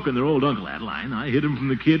little joke on their old uncle, Adeline. I hid them from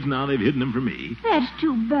the kids, now they've hidden them from me. That's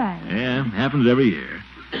too bad. Yeah, happens every year.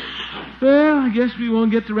 Well, I guess we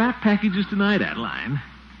won't get to wrap packages tonight, Adeline.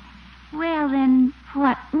 Well, then,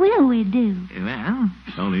 what will we do? Well,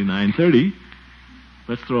 it's only 9:30.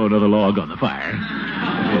 Let's throw another log on the fire.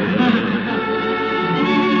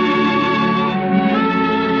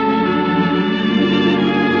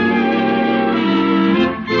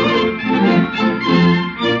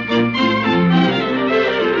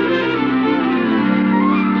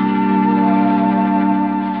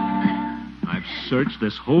 I've searched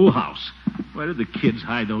this whole house. Where did the kids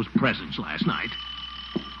hide those presents last night?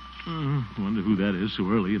 Wonder who that is so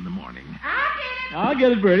early in the morning. I'll get it. I'll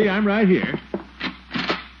get it, Bertie. I'm right here.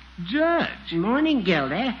 Judge. Morning,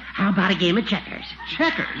 Gildy. How about a game of checkers?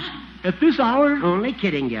 Checkers? At this hour? Only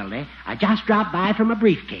kidding, Gildy. I just dropped by from a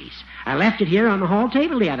briefcase. I left it here on the hall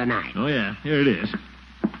table the other night. Oh, yeah. Here it is.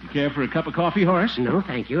 You care for a cup of coffee, Horace? No,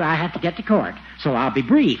 thank you. I have to get to court. So I'll be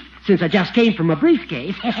brief, since I just came from a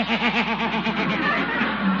briefcase.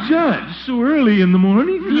 Judge, so early in the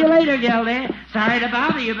morning? See you later, Gildy. Sorry to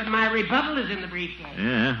bother you, but my rebuttal is in the briefcase.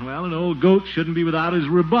 Yeah, well, an old goat shouldn't be without his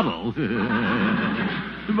rebuttal.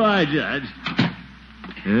 Goodbye, Judge.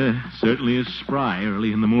 Certainly is spry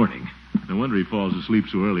early in the morning. No wonder he falls asleep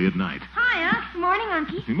so early at night. Hiya. Good morning,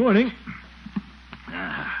 Unky. Good morning.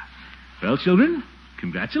 Well, children,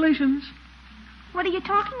 congratulations. What are you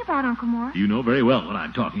talking about, Uncle Mort? You know very well what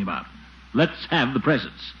I'm talking about. Let's have the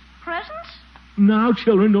presents. Presents? Now,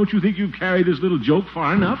 children, don't you think you've carried this little joke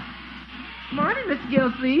far enough? Morning, Mr.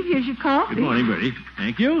 Gillsleeve. Here's your coffee. Good morning, Bertie.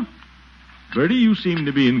 Thank you. Bertie, you seemed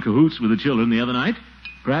to be in cahoots with the children the other night.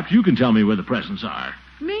 Perhaps you can tell me where the presents are.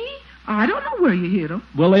 Me? I don't know where you hid them.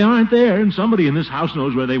 Well, they aren't there, and somebody in this house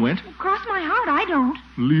knows where they went. Cross my heart, I don't.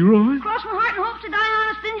 Leroy? Cross my heart and hope to die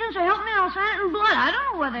honest vengeance, or help me, I'll sign it in blood. I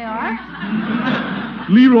don't know where they are.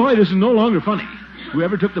 Leroy, this is no longer funny.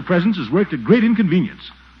 Whoever took the presents has worked at great inconvenience.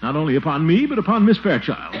 Not only upon me, but upon Miss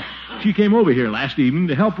Fairchild. She came over here last evening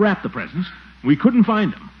to help wrap the presents. We couldn't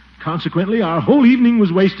find them. Consequently, our whole evening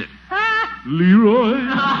was wasted. Leroy.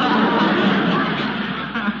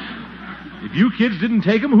 If you kids didn't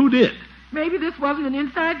take them, who did? Maybe this wasn't an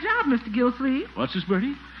inside job, Mr. Gillsleeve. What's this,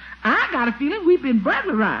 Bertie? I got a feeling we've been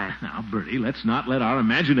burglarized. Now, Bertie, let's not let our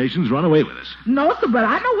imaginations run away with us. No, sir, but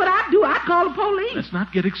I know what I'd do. I'd call the police. Let's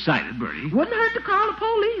not get excited, Bertie. Wouldn't hurt to call the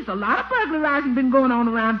police. A lot of burglarizing been going on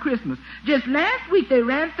around Christmas. Just last week, they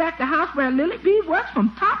ransacked the house where Lily B works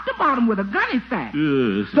from top to bottom with a gun in fact.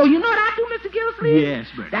 So you know what I'd do, Mr. Gillsleeve?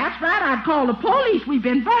 Yes, Bertie. That's right. I'd call the police. We've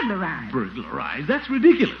been burglarized. Burglarized? That's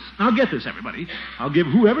ridiculous. Now, get this, everybody. I'll give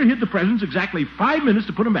whoever hid the presents exactly 5 minutes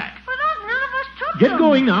to put them back. But none of us took Get them.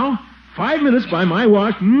 going now. 5 minutes by my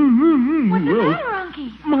watch. What's the matter,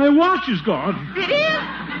 Unky? My watch is gone. It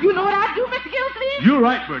is? You know what I'd do, Mr. Gillsleeve? You're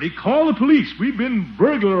right, Bertie. Call the police. We've been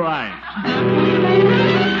burglarized.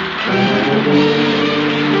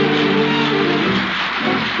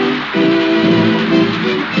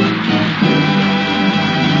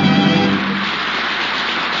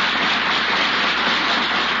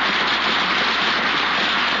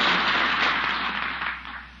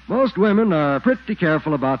 Most women are pretty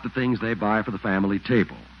careful about the things they buy for the family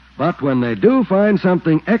table. But when they do find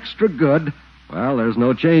something extra good, well, there's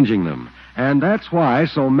no changing them. And that's why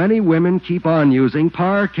so many women keep on using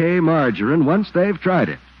Parquet margarine once they've tried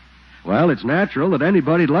it. Well, it's natural that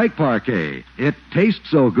anybody'd like Parquet. It tastes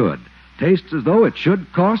so good. Tastes as though it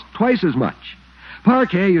should cost twice as much.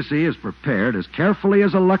 Parquet, you see, is prepared as carefully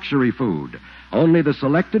as a luxury food. Only the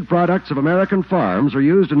selected products of American farms are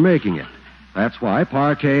used in making it. That's why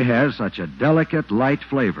Parquet has such a delicate, light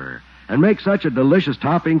flavor and makes such a delicious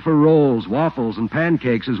topping for rolls, waffles, and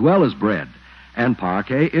pancakes as well as bread. And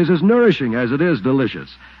Parquet is as nourishing as it is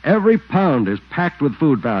delicious. Every pound is packed with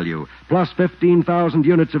food value, plus 15,000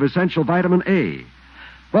 units of essential vitamin A.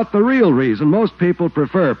 But the real reason most people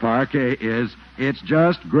prefer Parquet is it's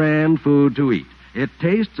just grand food to eat. It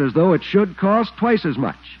tastes as though it should cost twice as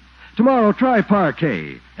much. Tomorrow, try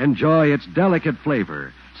Parquet. Enjoy its delicate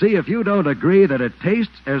flavor. See if you don't agree that it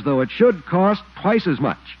tastes as though it should cost twice as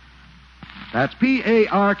much. That's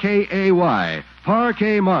Parkay,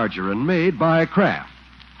 Parquet margarine made by Kraft.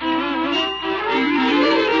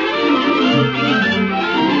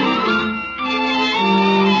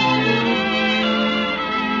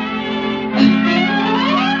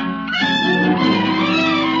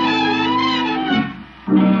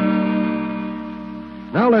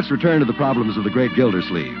 Now let's return to the problems of the great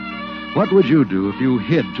Gildersleeve. What would you do if you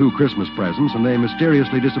hid 2 Christmas presents and they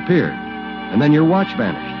mysteriously disappeared? And then your watch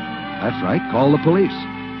vanished? That's right, call the police.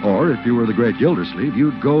 Or, if you were the great Gildersleeve,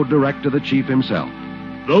 you'd go direct to the chief himself.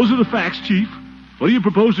 Those are the facts, Chief. What do you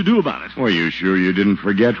propose to do about it? Are you sure you didn't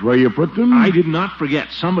forget where you put them? I did not forget.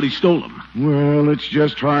 Somebody stole them. Well, it's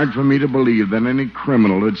just hard for me to believe that any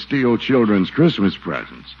criminal would steal children's Christmas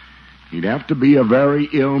presents. He'd have to be a very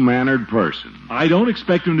ill-mannered person. I don't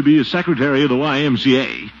expect him to be a secretary of the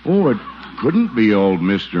YMCA. Oh, it couldn't be old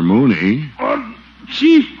Mr. Mooney.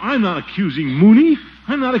 Chief, I'm not accusing Mooney.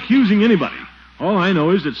 I'm not accusing anybody. All I know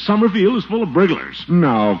is that Summerfield is full of burglars.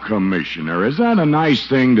 Now, Commissioner, is that a nice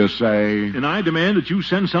thing to say? And I demand that you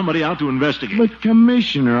send somebody out to investigate. But,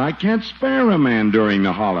 Commissioner, I can't spare a man during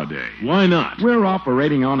the holiday. Why not? We're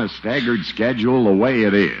operating on a staggered schedule the way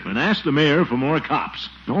it is. And ask the mayor for more cops.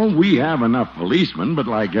 Oh, we have enough policemen, but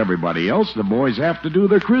like everybody else, the boys have to do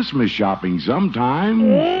their Christmas shopping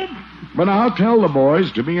sometime. But I'll tell the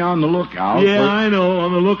boys to be on the lookout. Yeah, I know.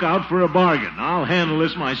 On the lookout for a bargain. I'll handle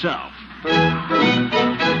this myself.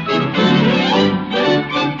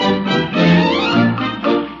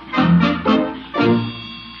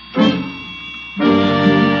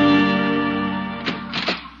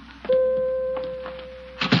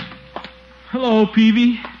 Hello,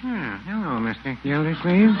 Peavy. Hello, Mr.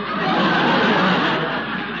 Gildersleeve.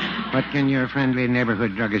 What can your friendly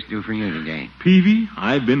neighborhood druggist do for you today? Peavy,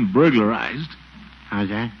 I've been burglarized. How's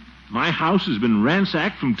that? My house has been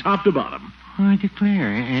ransacked from top to bottom. Oh, I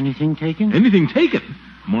declare. Anything taken? Anything taken?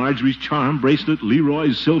 Marjorie's charm bracelet,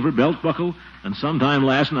 Leroy's silver belt buckle, and sometime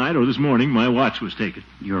last night or this morning, my watch was taken.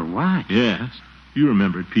 Your watch? Yes. You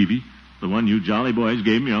remember it, Peavy. The one you jolly boys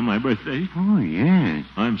gave me on my birthday. Oh, yes.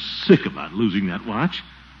 I'm sick about losing that watch.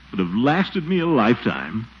 It would have lasted me a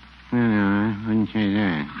lifetime. No, I wouldn't say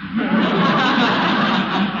that.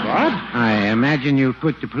 What? I imagine you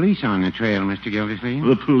put the police on the trail, Mr. Gildersleeve.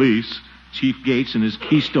 The police? Chief Gates and his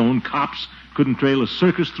Keystone cops couldn't trail a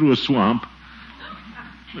circus through a swamp.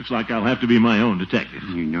 Looks like I'll have to be my own detective.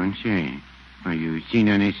 You don't say. Have you seen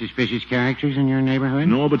any suspicious characters in your neighborhood?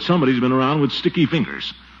 No, but somebody's been around with sticky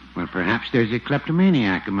fingers. Well, perhaps there's a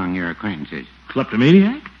kleptomaniac among your acquaintances.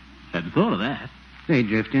 Kleptomaniac? Hadn't thought of that. They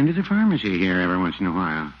drift into the pharmacy here every once in a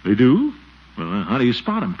while. They do? Well, how do you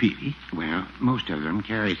spot them, Peavy? Well, most of them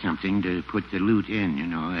carry something to put the loot in, you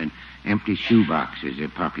know. An empty shoebox is a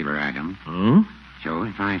popular item. Oh? So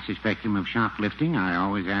if I suspect them of shoplifting, I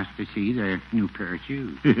always ask to see their new pair of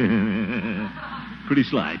shoes. Pretty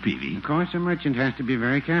sly, Peavy. Of course, a merchant has to be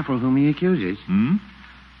very careful whom he accuses.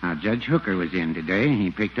 Now, Judge Hooker was in today.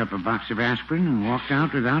 He picked up a box of aspirin and walked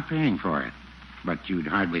out without paying for it. But you'd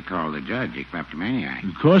hardly call the judge a kleptomaniac.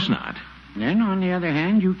 Of course not. Then, on the other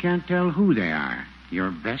hand, you can't tell who they are. Your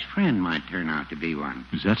best friend might turn out to be one.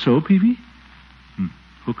 Is that so, Peavy?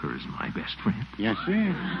 Hooker is my best friend. Yes,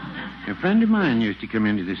 sir. A friend of mine used to come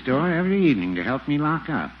into the store every evening to help me lock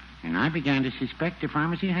up. And I began to suspect the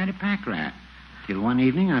pharmacy had a pack rat. Till one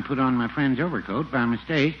evening I put on my friend's overcoat by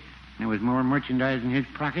mistake. There was more merchandise in his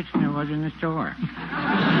pockets than there was in the store.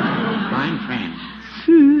 Fine friend.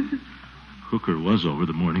 Hooker was over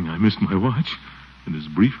the morning I missed my watch, and his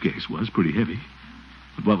briefcase was pretty heavy.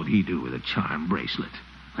 But what would he do with a charm bracelet?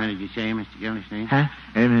 What did you say, Mr. Gildersleeve? Huh?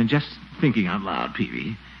 And just thinking out loud,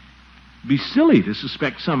 Peavy. Be silly to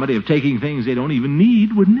suspect somebody of taking things they don't even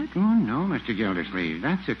need, wouldn't it? Oh, no, Mr. Gildersleeve.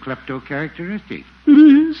 That's a klepto characteristic. It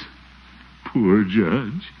is. Poor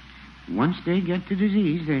judge. Once they get the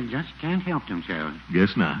disease, they just can't help themselves.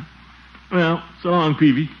 Guess not. Well, so long,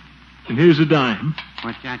 Peavy. And here's a dime.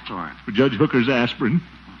 What's that for? For Judge Hooker's aspirin.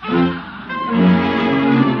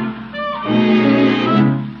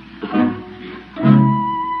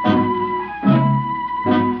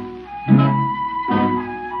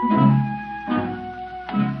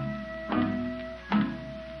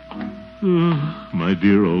 Oh, my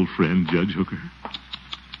dear old friend, Judge Hooker.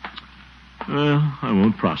 Well, I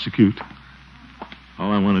won't prosecute.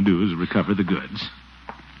 All I want to do is recover the goods.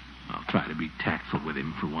 I'll try to be tactful with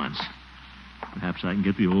him for once. Perhaps I can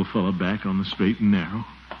get the old fellow back on the straight and narrow.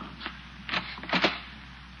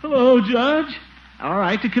 Hello, Judge. All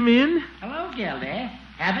right to come in? Hello, Gildy.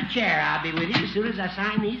 Have a chair. I'll be with you as soon as I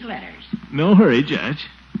sign these letters. No hurry, Judge.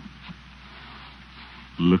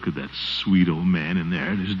 Look at that sweet old man in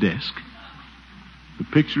there at his desk. The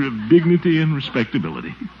picture of dignity and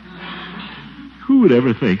respectability. Who would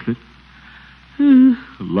ever think that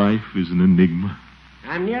life is an enigma?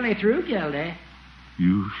 I'm nearly through, Gildy.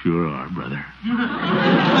 You sure are, brother.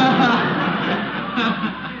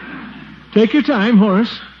 Take your time,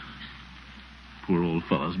 Horace. Poor old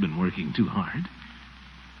fellow's been working too hard.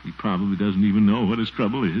 He probably doesn't even know what his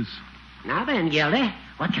trouble is. Now then, Gildy,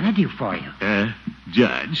 what can I do for you?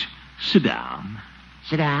 Judge, sit down.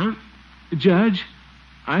 Sit down? Judge,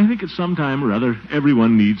 I think at some time or other,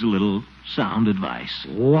 everyone needs a little sound advice.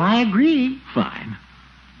 Oh, I agree. Fine.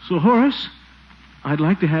 So, Horace, I'd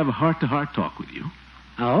like to have a heart-to-heart talk with you.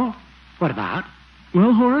 Oh? What about?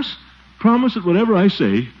 Well, Horace, promise that whatever I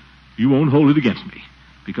say, you won't hold it against me,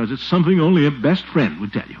 because it's something only a best friend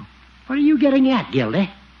would tell you. What are you getting at, Gildy?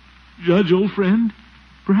 Judge, old friend,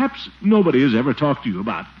 perhaps nobody has ever talked to you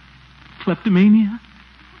about kleptomania?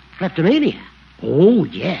 Kleptomania? Oh,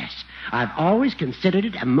 yes. I've always considered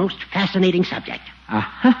it a most fascinating subject.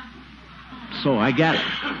 Uh-huh. So I gather.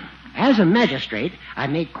 As a magistrate, I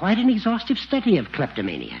made quite an exhaustive study of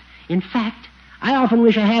kleptomania. In fact, I often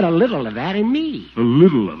wish I had a little of that in me. A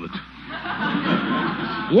little of it.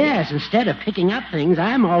 Yes, instead of picking up things,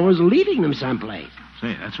 I'm always leaving them someplace.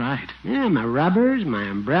 Say, that's right. Yeah, my rubbers, my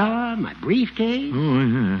umbrella, my briefcase. Oh,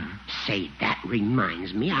 yeah. Say, that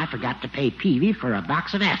reminds me, I forgot to pay Peavy for a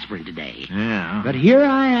box of aspirin today. Yeah. But here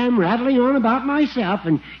I am rattling on about myself,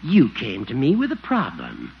 and you came to me with a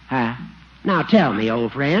problem. Huh? Now tell me,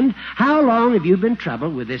 old friend, how long have you been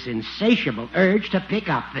troubled with this insatiable urge to pick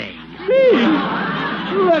up things?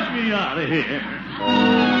 Let me out of here.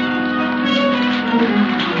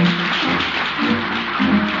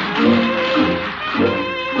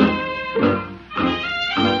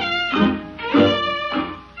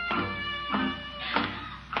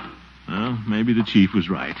 Well, maybe the chief was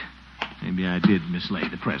right. Maybe I did mislay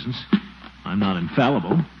the presents. I'm not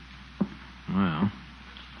infallible. Well,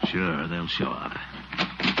 sure, they'll show up.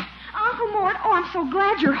 Uncle Mort, oh, I'm so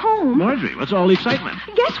glad you're home. Marjorie, what's all the excitement?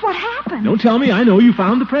 Guess what happened? Don't tell me. I know you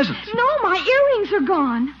found the presents. No, my earrings are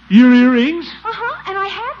gone. Your earrings? Uh-huh, and I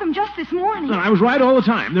had them just this morning. No, I was right all the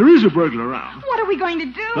time. There is a burglar around. What are we going to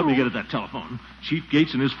do? Let me get at that telephone. Chief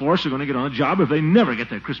Gates and his force are going to get on a job if they never get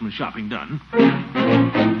their Christmas shopping done.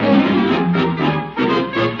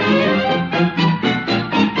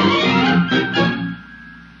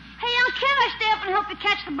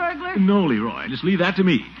 Catch the burglar? No, Leroy. Just leave that to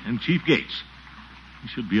me and Chief Gates. He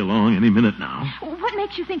should be along any minute now. What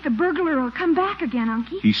makes you think the burglar will come back again,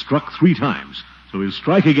 Unky? He struck 3 times, so he'll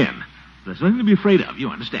strike again. There's nothing to be afraid of, you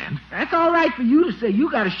understand? That's all right for you to say. You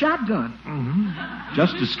got a shotgun. Mm-hmm.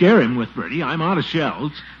 Just to scare him with, Bertie. I'm out of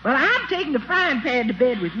shells. Well, I'm taking the frying pan to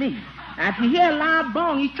bed with me. Now, if you hear a loud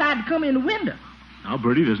bong, he's tried to come in the window. Now,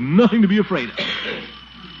 Bertie, there's nothing to be afraid of.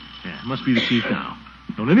 Yeah, it must be the chief now.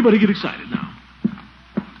 Don't anybody get excited now.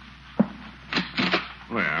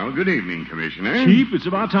 Well, good evening, Commissioner. Chief, it's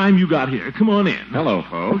about time you got here. Come on in. Hello,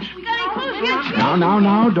 folks. We got any clues here, Chief?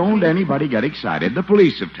 Now, don't anybody get excited. The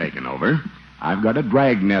police have taken over. I've got a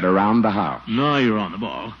dragnet around the house. Now you're on the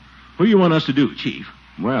ball. What do you want us to do, Chief?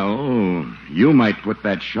 Well, you might put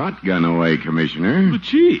that shotgun away, Commissioner. But,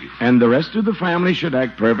 Chief. And the rest of the family should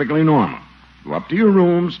act perfectly normal. Go up to your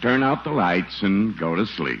rooms, turn out the lights, and go to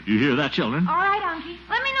sleep. You hear that, children? All right, Unky.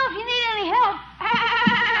 Let me know if you need any help.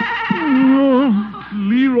 Oh,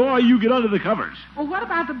 Leroy, you get under the covers. Well, what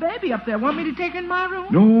about the baby up there? Want me to take in my room?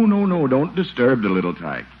 No. Don't disturb the little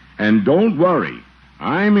tyke. And don't worry.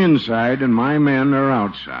 I'm inside and my men are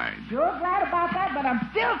outside. Sure glad about that, but I'm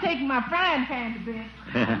still taking my frying pan to bed.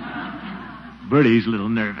 Bertie's a little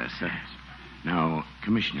nervous. Now,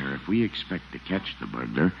 Commissioner, if we expect to catch the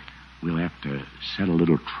burglar, we'll have to set a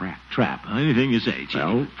little trap. Trap? Anything you say, Chief.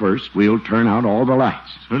 Well, first we'll turn out all the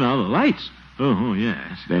lights. Turn out the lights? Oh,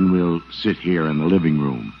 yes. Then we'll sit here in the living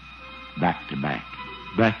room, back to back.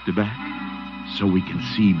 Back to back? So we can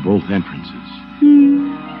see both entrances.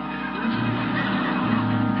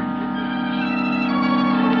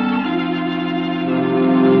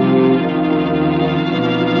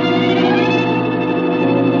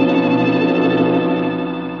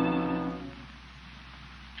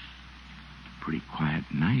 Pretty quiet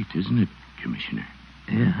night, isn't it, Commissioner?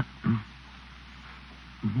 Yeah.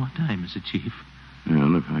 What time is it, Chief?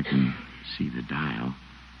 Well, if I can see the dial.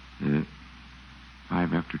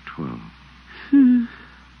 5 after 12.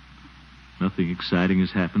 Nothing exciting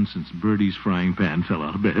has happened since Bertie's frying pan fell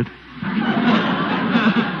out of bed.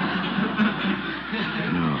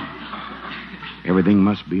 No. Everything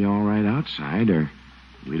must be all right outside, or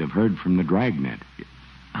we'd have heard from the dragnet.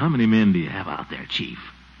 How many men do you have out there, Chief?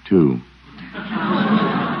 2.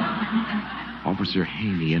 Officer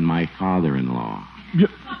Haney and my father-in-law.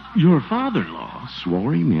 Your father-in-law?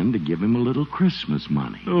 Swore him in to give him a little Christmas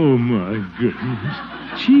money. Oh, my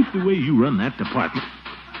goodness. Chief, the way you run that department...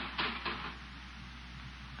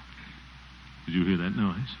 Did you hear that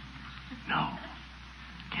noise? No.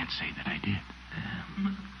 Can't say that I did.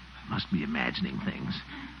 Must be imagining things.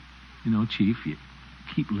 You know, Chief, you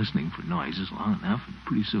keep listening for noises long enough, and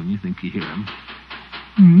pretty soon you think you hear them.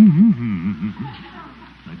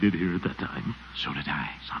 I did hear it that time. So did I.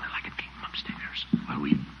 Sounded like it came from upstairs. Well,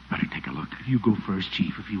 we better take a look. You go first,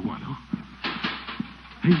 Chief, if you want to.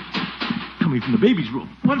 Hey, coming from the baby's room.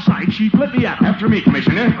 One side, Chief. Let me out. After me,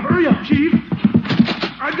 Commissioner. Hurry up, Chief.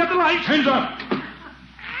 I've got the lights. Hands up.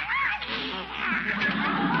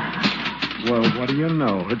 Well, what do you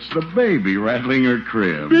know? It's the baby rattling her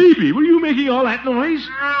crib. Baby, were you making all that noise?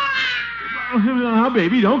 Now,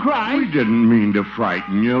 baby, don't cry. We didn't mean to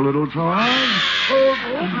frighten you, little toy.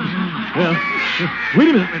 Well, Wait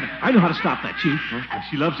a minute. I know how to stop that, Chief.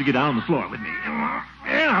 She loves to get down on the floor with me.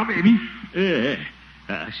 Yeah, baby.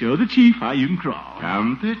 Show the Chief how you can crawl.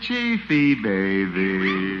 Come to Chiefy,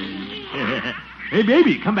 baby. Hey,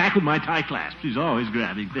 baby, come back with my tie clasp. She's always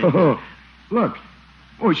grabbing things. Oh, look.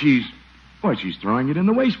 Oh, she's throwing it in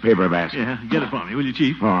the waste paper basket. Yeah, get it for me, will you,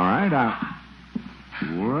 Chief? All right,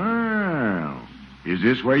 Well, is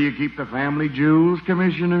this where you keep the family jewels,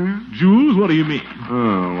 Commissioner? Jewels? What do you mean?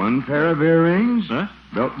 Oh, one pair of earrings,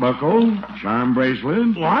 belt buckle, charm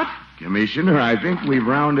bracelet. What? Commissioner, I think we've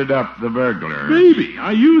rounded up the burglar. Baby,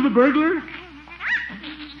 are you the burglar?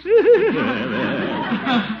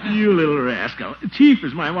 You little rascal. Chief,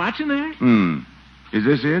 is my watch in there? Is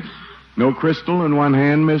this it? No crystal and one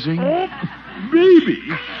hand missing? Baby!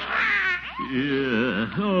 Yeah.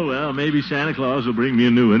 Oh, well, maybe Santa Claus will bring me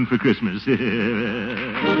a new one for Christmas.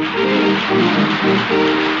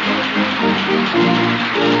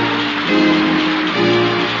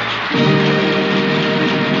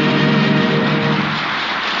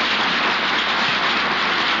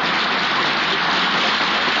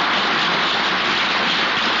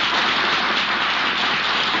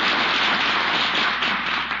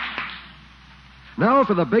 Now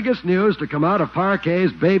for the biggest news to come out of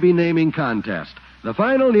Parquet's baby naming contest. The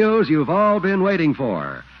final news you've all been waiting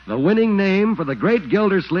for. The winning name for the great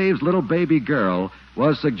Gildersleeve's little baby girl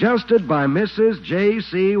was suggested by Mrs.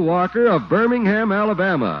 J.C. Walker of Birmingham,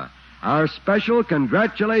 Alabama. Our special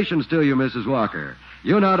congratulations to you, Mrs. Walker.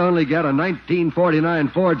 You not only get a 1949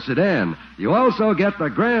 Ford sedan, you also get the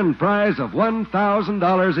grand prize of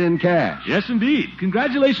 $1,000 in cash. Yes, indeed.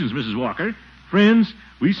 Congratulations, Mrs. Walker. Friends,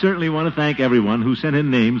 we certainly want to thank everyone who sent in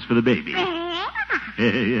names for the baby.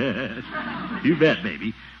 Yes. You bet,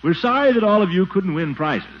 baby. We're sorry that all of you couldn't win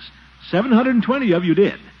prizes. 720 of you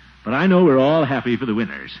did. But I know we're all happy for the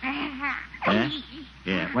winners.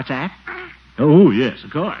 Yeah, what's that? Oh, yes,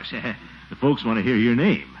 of course. The folks want to hear your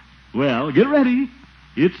name. Well, get ready.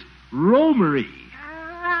 It's Romery.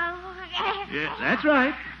 Yes, that's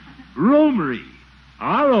right. Romery.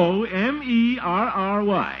 Romerry.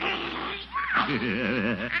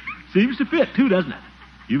 Seems to fit, too, doesn't it?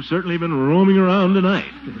 You've certainly been roaming around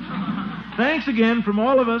tonight. Thanks again from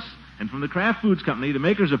all of us and from the Kraft Foods Company, the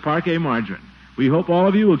makers of Parquet Margarine. We hope all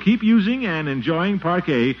of you will keep using and enjoying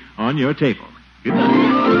Parquet on your table. Good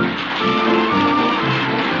night.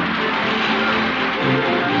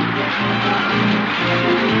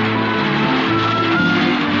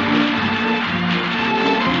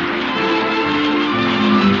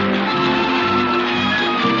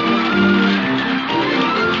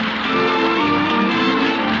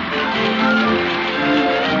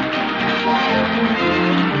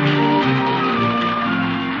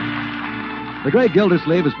 The Great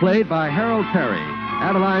Gildersleeve is played by Harold Perry,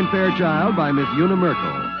 Adeline Fairchild by Miss Una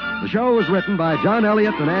Merkel. The show was written by John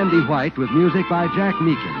Elliott and Andy White with music by Jack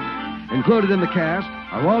Meakin. Included in the cast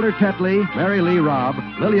are Walter Tetley, Mary Lee Robb,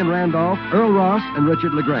 Lillian Randolph, Earl Ross, and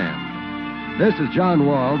Richard LeGrand. This is John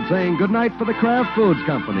Wald saying goodnight for the Kraft Foods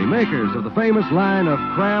Company, makers of the famous line of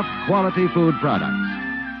Kraft quality food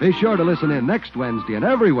products. Be sure to listen in next Wednesday and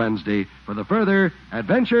every Wednesday for the further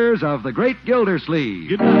adventures of the Great Gildersleeve.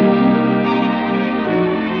 Good night.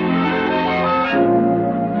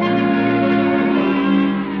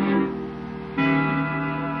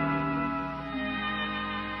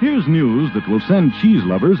 Here's news that will send cheese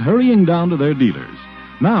lovers hurrying down to their dealers.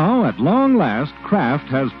 Now, at long last, Kraft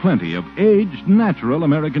has plenty of aged, natural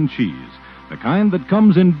American cheese, the kind that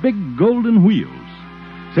comes in big golden wheels.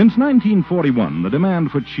 Since 1941, the demand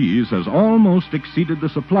for cheese has almost exceeded the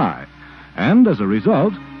supply, and as a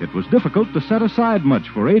result, it was difficult to set aside much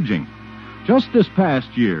for aging. Just this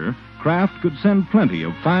past year, Kraft could send plenty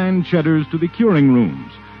of fine cheddars to the curing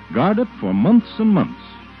rooms, guard it for months and months.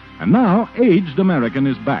 And now, aged American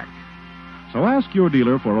is back. So ask your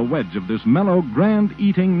dealer for a wedge of this mellow,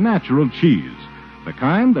 grand-eating, natural cheese, the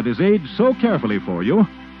kind that is aged so carefully for you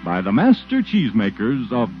by the master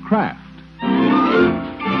cheesemakers of Kraft.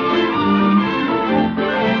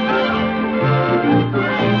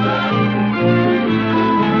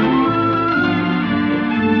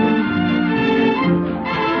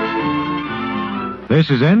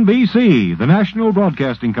 This is NBC, the National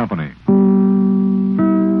Broadcasting Company.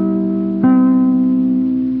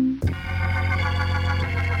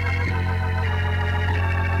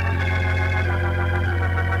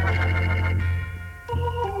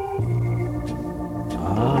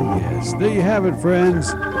 There you have it,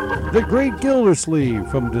 friends. The Great Gildersleeve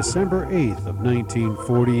from December 8th of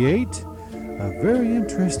 1948. a very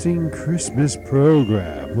interesting Christmas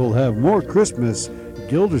program. We'll have more Christmas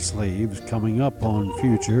Gildersleeves coming up on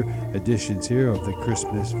future editions here of the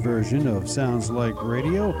Christmas version of Sounds Like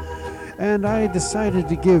Radio. And I decided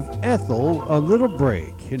to give Ethel a little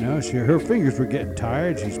break. You know, her fingers were getting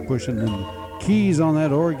tired. She's pushing them keys on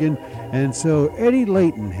that organ. And so Eddie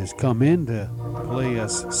Layton has come in to play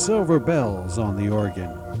us Silver Bells on the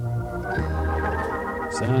organ.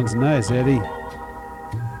 Sounds nice, Eddie.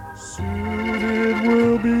 Soon it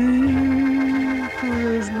will be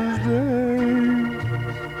Christmas Day.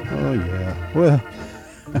 Oh, yeah. Well,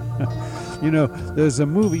 you know, there's a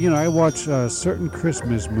movie, you know, I watch certain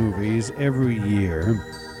Christmas movies every year.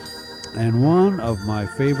 And one of my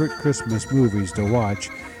favorite Christmas movies to watch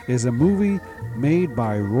is a movie made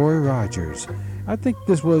by Roy Rogers. I think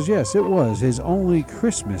this was, yes, it was his only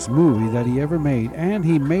Christmas movie that he ever made, and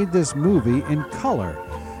he made this movie in color.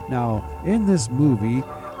 Now, in this movie,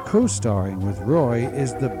 co-starring with Roy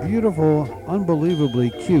is the beautiful, unbelievably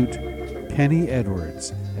cute Penny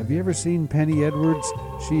Edwards. Have you ever seen Penny Edwards?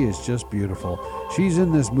 She is just beautiful. She's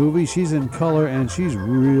in this movie, she's in color, and she's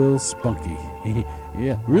real spunky.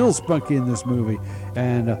 Yeah, real spunky in this movie.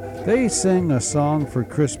 And they sing a song for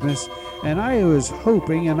Christmas, and I was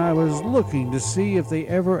hoping and I was looking to see if they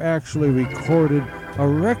ever actually recorded a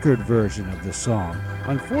record version of the song.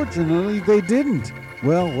 Unfortunately, they didn't.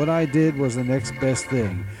 Well, what I did was the next best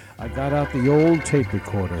thing. I got out the old tape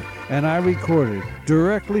recorder, and I recorded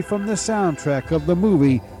directly from the soundtrack of the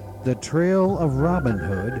movie The Trail of Robin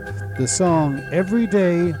Hood, the song Every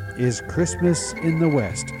Day is Christmas in the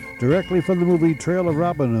West. Directly from the movie Trail of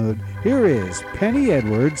Robin Hood, here is Penny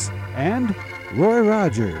Edwards and Roy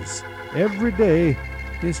Rogers. Every day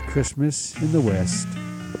is Christmas in the West.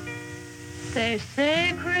 They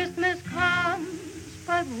say Christmas comes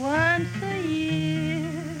but once a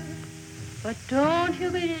year, but don't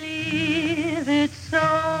you believe it's so?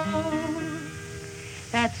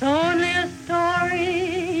 That's only a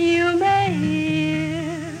story you may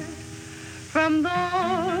hear from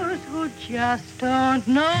those who just don't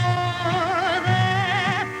know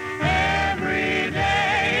that every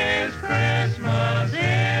day is Christmas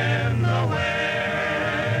in the West.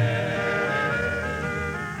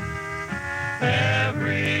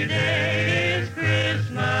 Every day is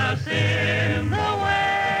Christmas in the West.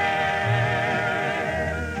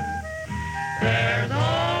 There's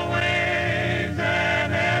always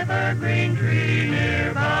an evergreen tree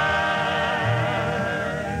nearby,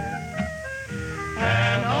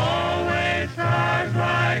 and always stars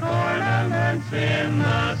like ornaments in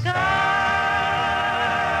the sky.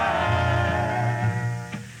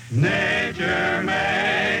 Nature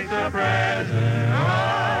makes a present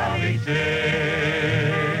of each day.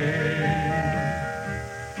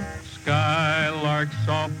 Skylarks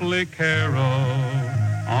softly carol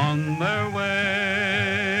on their way.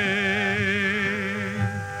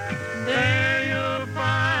 There you'll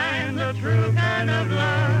find the true kind of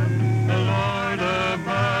love the Lord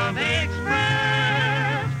above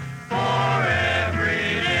expressed. For every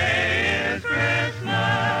day is Christmas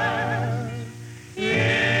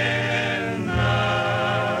in the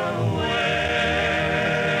West.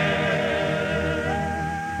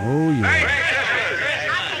 Oh, yeah.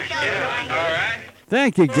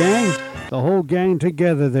 Thank you, gang. The whole gang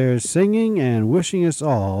together there singing and wishing us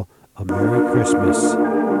all a Merry Christmas.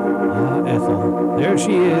 Ethel, there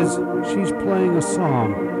she is. She's playing a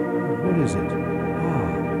song. What is it?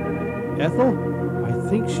 Ethel? I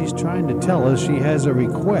think she's trying to tell us she has a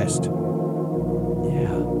request.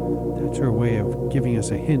 Yeah, that's her way of giving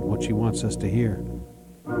us a hint what she wants us to hear.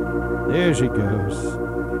 There she goes.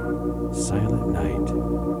 Silent Night.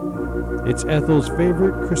 It's Ethel's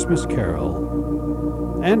favorite Christmas carol.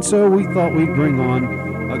 And so we thought we'd bring on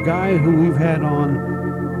a guy who we've had on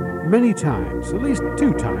many times, at least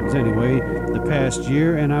 2 times anyway, the past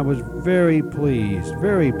year, and I was very pleased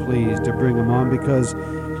to bring him on because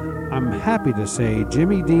I'm happy to say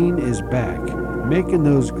Jimmy Dean is back, making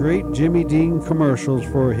those great Jimmy Dean commercials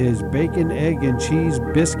for his bacon, egg, and cheese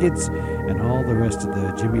biscuits and all the rest of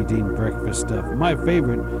the Jimmy Dean breakfast stuff. My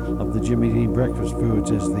favorite of the Jimmy Dean breakfast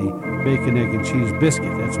foods is the bacon, egg, and cheese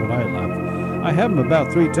biscuit. That's what I love. I have them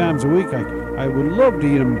about 3 times a week. I would love to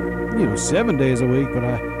eat them, 7 days a week, but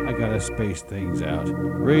I gotta space things out.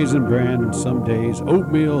 Raisin Bran and some days,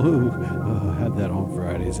 oatmeal. I had that on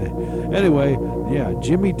Fridays. Anyway, yeah,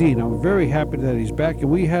 Jimmy Dean. I'm very happy that he's back,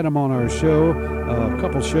 and we had him on our show, a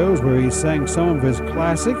couple shows where he sang some of his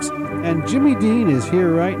classics. And Jimmy Dean is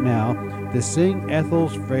here right now to sing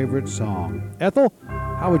Ethel's favorite song. Ethel,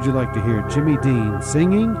 how would you like to hear Jimmy Dean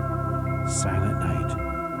singing Silent Night?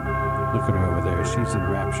 Look at her over there. She's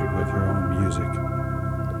enraptured with her own music.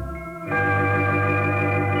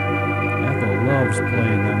 loves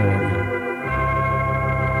playing that organ.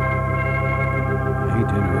 I hate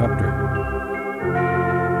to interrupt her.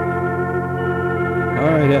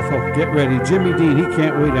 All right, Ethel, get ready. Jimmy Dean, he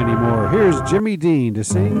can't wait anymore. Here's Jimmy Dean to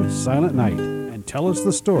sing Silent Night and tell us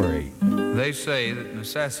the story. They say that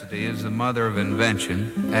necessity is the mother of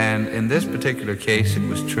invention, and in this particular case, it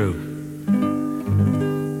was true.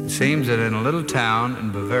 It seems that in a little town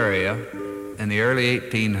in Bavaria, in the early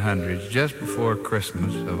 1800s, just before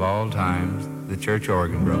Christmas of all times, the church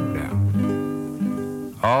organ broke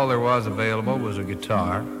down. All there was available was a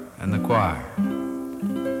guitar and the choir.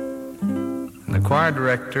 And the choir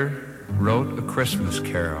director wrote a Christmas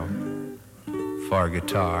carol for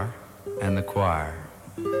guitar and the choir.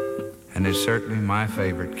 And it's certainly my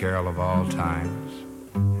favorite carol of all times.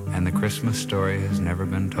 And the Christmas story has never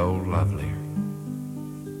been told lovelier.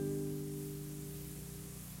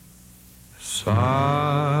 Silent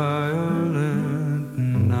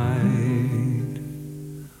night,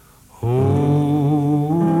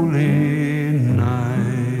 holy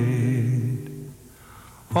night,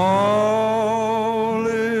 all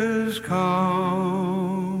is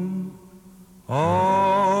calm,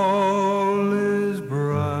 all is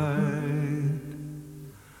bright,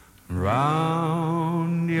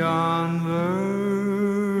 round yon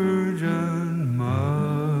virgin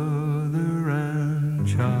mother and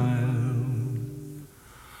child.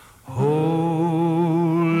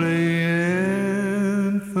 Holy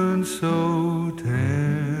infant, so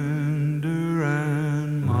tender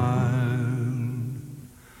and mild,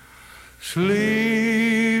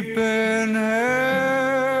 sleep in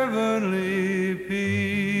heavenly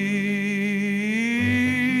peace,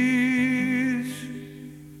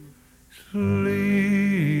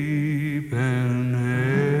 sleep in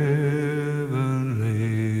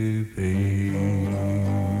heavenly peace.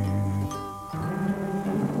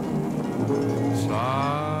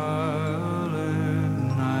 Silent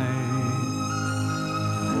night,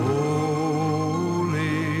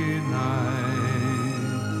 holy night,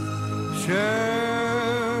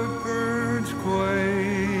 shepherds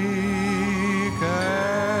quake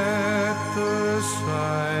at the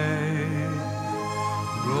sight,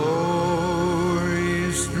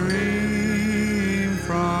 glory stream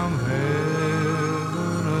from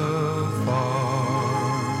heaven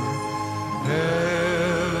afar,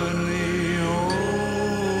 heavenly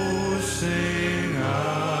hosts sing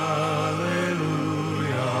hallelujah.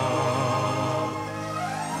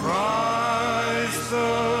 Christ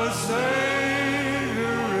the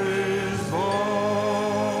Savior is born.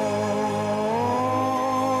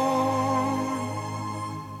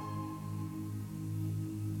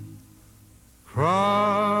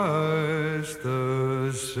 Christ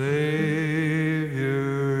the Savior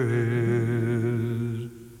is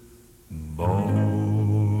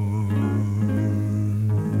born.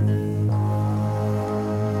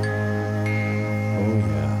 Oh,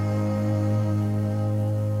 yeah.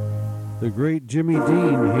 The great Jimmy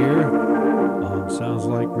Dean here on Sounds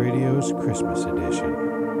Like Radio's Christmas edition.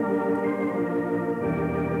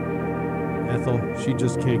 Ethel, she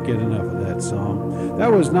just can't get enough of that song.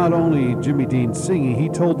 That was not only Jimmy Dean singing, he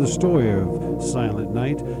told the story of Silent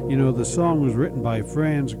Night. You know, the song was written by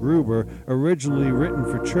Franz Gruber, originally written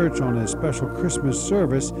for church on a special Christmas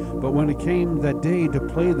service, but when it came that day to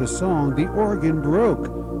play the song, the organ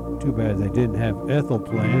broke. Too bad they didn't have Ethel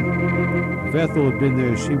playing. If Ethel had been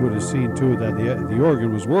there, she would have seen to it that the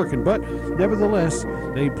organ was working, but nevertheless,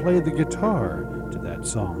 they played the guitar to that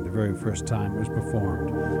song the very first time it was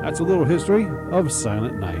performed. That's a little history of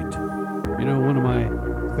Silent Night. You know, one of my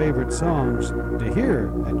favorite songs to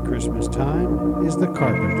hear at Christmas time is the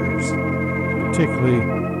Carpenters, particularly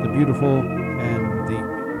the beautiful and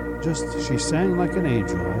she sang like an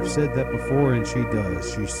angel. I've said that before, and she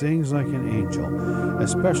does. She sings like an angel,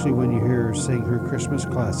 especially when you hear her sing her Christmas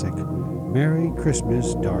classic, Merry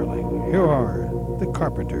Christmas, Darling. Here are the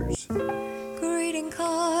Carpenters. Greeting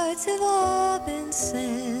cards have all been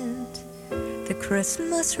sent. The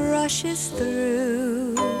Christmas rushes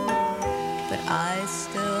through. But I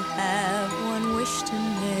still have one wish to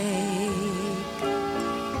make,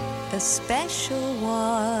 a special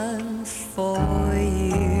one for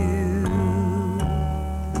you.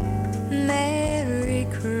 Merry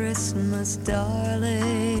Christmas,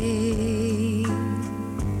 darling.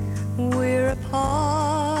 We're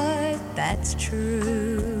apart, that's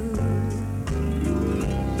true,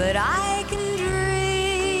 but I can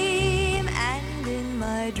dream, and in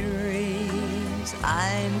my dreams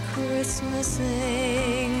I'm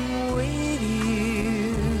Christmasing with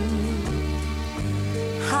you.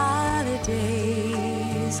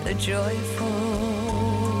 Holidays are joyful,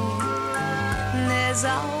 there's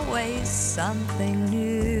always something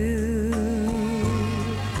new.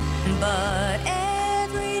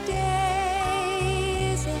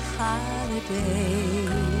 day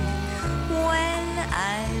when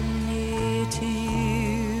I'm near to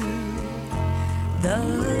you. The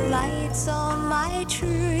lights on my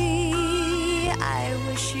tree, I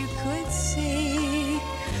wish you could see.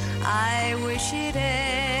 I wish it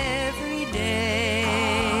every day.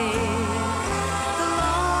 The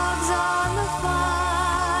logs on the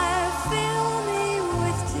fire fill me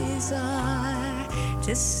with desire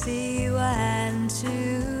to see you and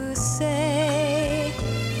to say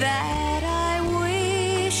that I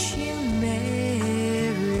wish you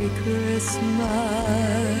Merry Christmas.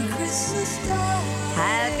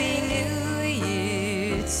 Happy New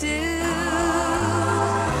Year too.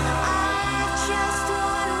 I just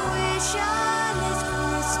want to wish on this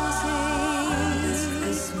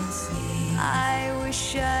Christmas Eve. I wish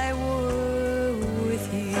I were with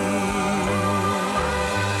you.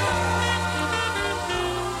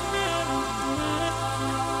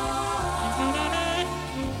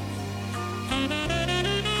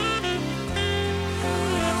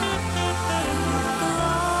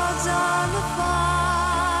 Logs on the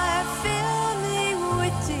fire fill me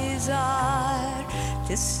with desire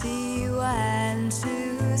to see you and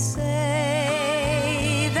to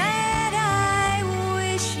say that I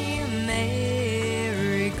wish you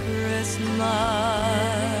Merry Christmas.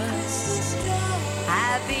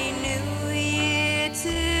 Happy New Year too.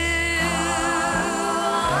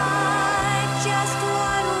 I just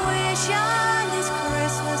want to wish on this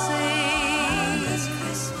Christmas Eve.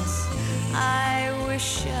 I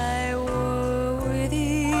wish I were with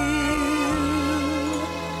you.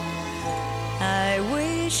 I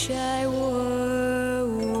wish I were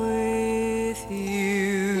with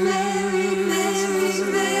you. Merry, Merry,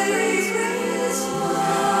 Merry Christmas.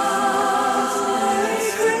 Merry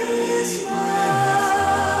Christmas,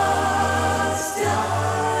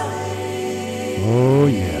 darling. Oh,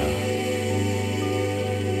 yeah.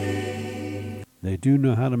 They do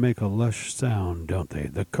know how to make a lush sound, don't they?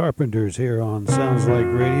 The Carpenters here on Sounds Like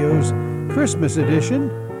Radio's Christmas edition.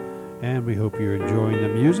 And we hope you're enjoying the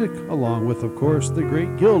music, along with, of course, the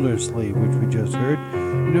great Gildersleeve, which we just heard.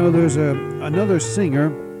 You know, there's another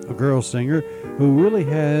singer, a girl singer, who really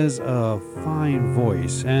has a fine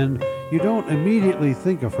voice. And you don't immediately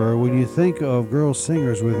think of her when you think of girl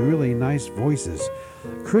singers with really nice voices.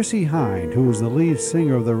 Chrissie Hynde, who was the lead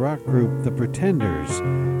singer of the rock group The Pretenders,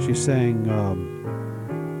 she sang,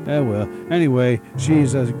 anyway,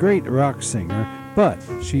 she's a great rock singer, but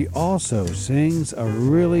she also sings a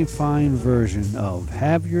really fine version of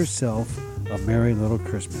Have Yourself a Merry Little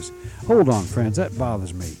Christmas. Hold on, friends, that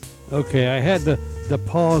bothers me. Okay, I had to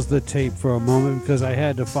pause the tape for a moment because I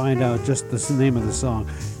had to find out just the name of the song.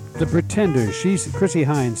 The Pretenders, Chrissie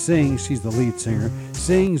Hynde sings, she's the lead singer,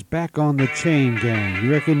 sings Back on the Chain Gang.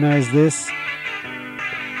 You recognize this?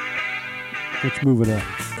 Let's move it up.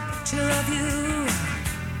 Picture of you.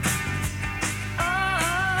 Oh,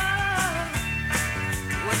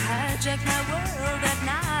 what hijacked my world at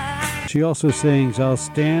night. She also sings I'll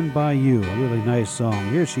Stand By You, a really nice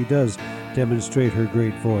song. Here she does demonstrate her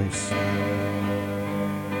great voice.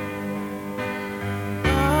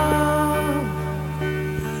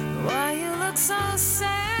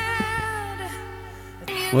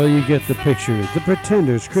 Well, you get the picture. The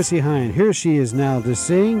Pretenders, Chrissie Hynde. Here she is now to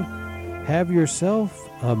sing Have Yourself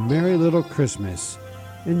a Merry Little Christmas.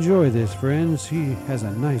 Enjoy this, friends. She has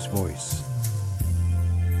a nice voice.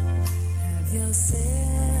 Have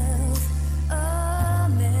yourself a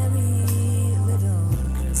merry little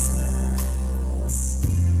Christmas.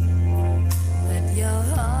 Let your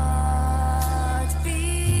heart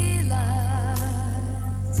be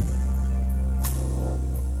light.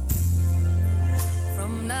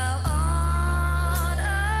 From now on,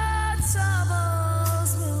 our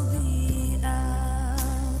troubles will be out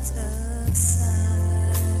of sight.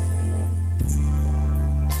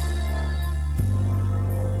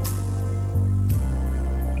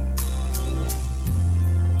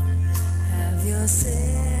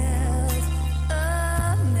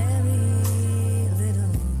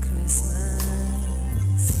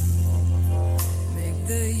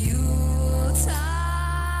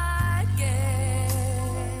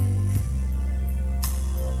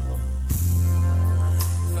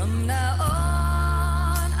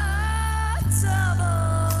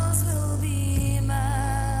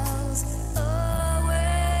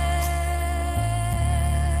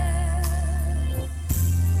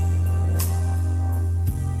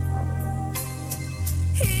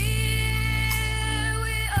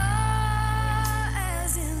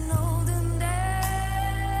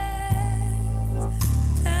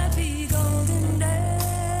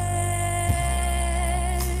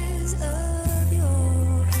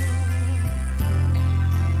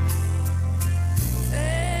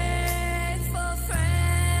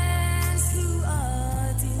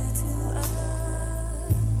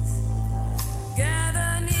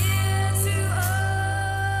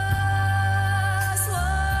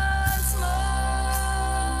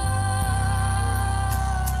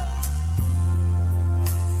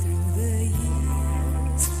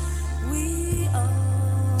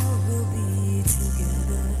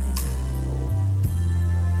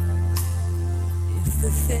 the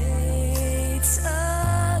fates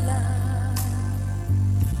allow,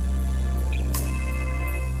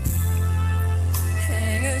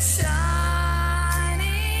 hang a shining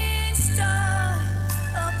star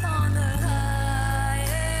upon the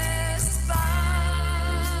highest bough,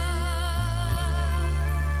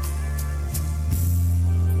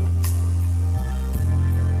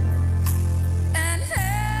 and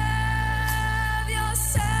have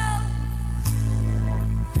yourself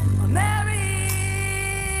a merry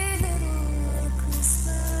little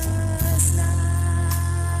Christmas night.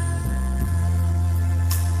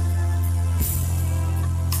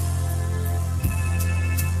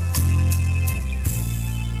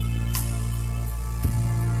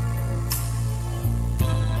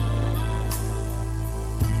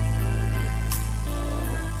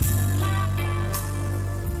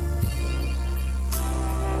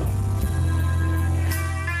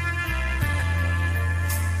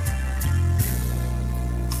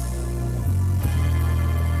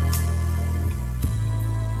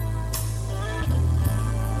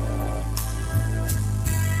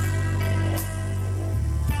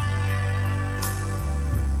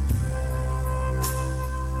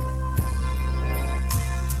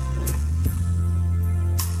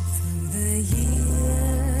 Through the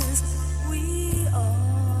years, we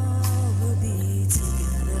all will be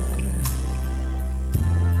together.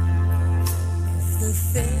 If the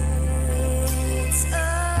fates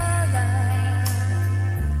allow,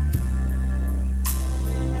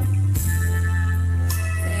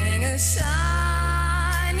 hang a shining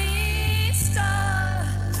star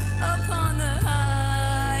upon the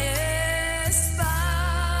highest bough,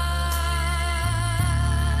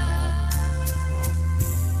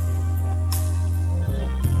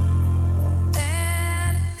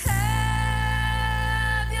 and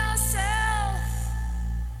have yourself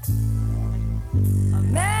a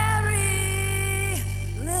merry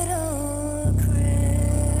little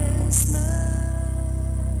Christmas night.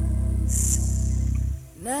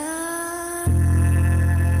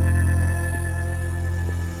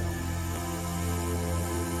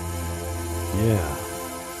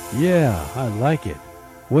 Yeah, I like it.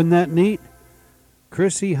 Wasn't that neat?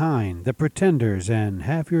 Chrissie Hynde, The Pretenders, and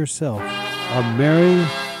Have Yourself a Merry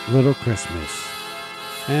Little Christmas.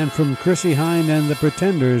 And from Chrissie Hynde and The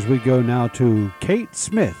Pretenders, we go now to Kate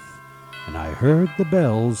Smith, and I Heard the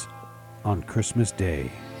Bells on Christmas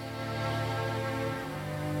Day.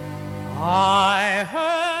 I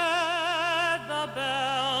heard the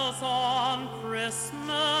bells on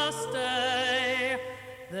Christmas Day.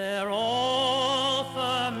 They're all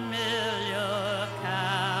familiar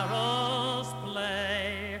carols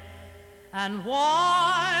play, and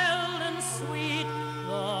wild and sweet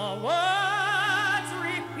the words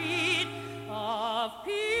repeat of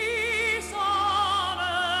peace on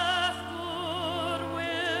earth,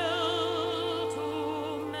 goodwill to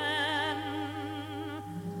men.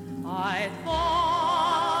 I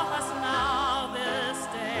thought as now this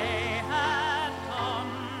day had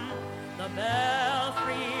come, the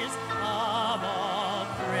belfries of all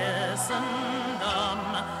Christendom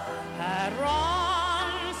had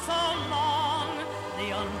rung so long the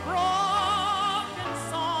unbroken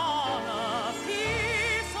song of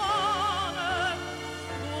peace on earth,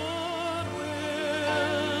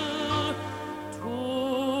 goodwill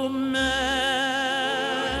to men.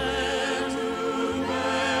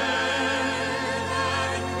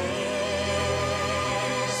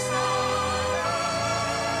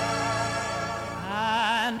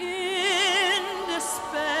 And in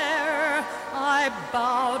despair I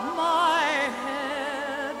bowed my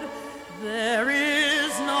head. There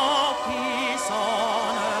is no peace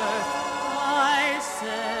on earth, I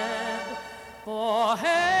said, for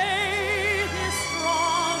hate is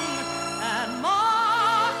strong and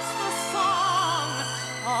mocks the song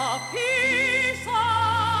of peace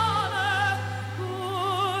on earth,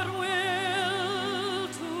 goodwill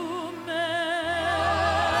to men.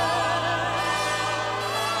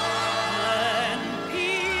 Then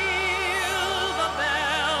peal the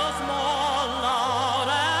bells more loud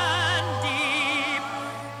and deep.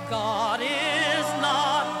 God is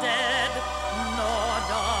not dead, nor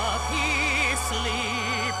doth he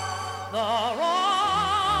sleep. The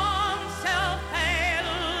wrong shall fail,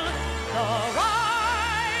 the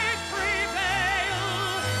right prevail,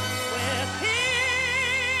 with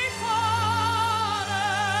peace on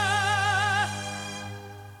earth,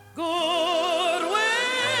 goodwill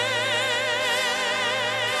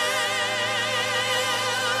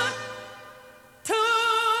to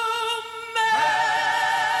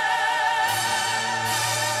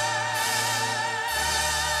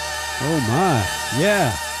Oh my, yeah.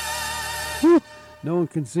 Whew. No one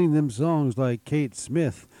can sing them songs like Kate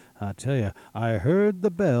Smith. I tell you, I heard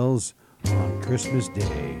the bells on Christmas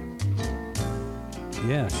Day.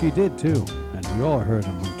 Yeah, she did too. And we all heard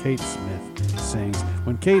them when Kate Smith sings.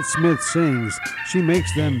 When Kate Smith sings, she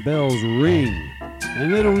makes them bells ring.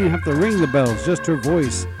 And they don't even have to ring the bells, just her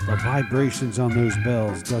voice. The vibrations on those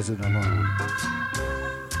bells does it alone.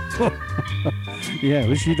 Yeah,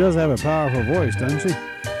 but she does have a powerful voice, doesn't she?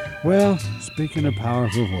 Well, speaking of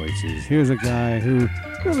powerful voices, here's a guy who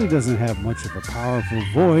really doesn't have much of a powerful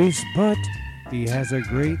voice, but he has a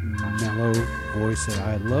great mellow voice that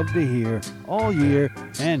I love to hear all year,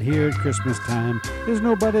 and here at Christmas time. There's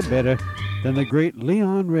nobody better than the great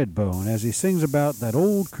Leon Redbone as he sings about that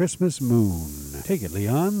old Christmas moon. Take it,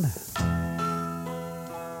 Leon.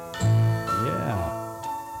 Yeah,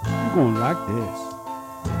 you're going like this.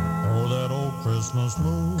 Oh, that old Christmas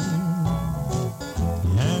moon,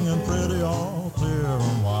 hanging pretty all clear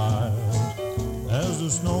and wide, as the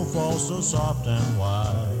snow falls so soft and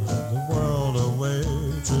wide, the world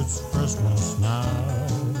awaits its Christmas night.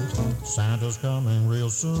 Santa's coming real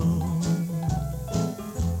soon,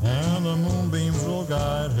 and the moonbeams will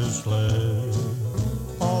guide his sleigh.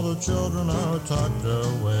 All the children are tucked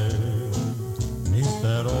away neath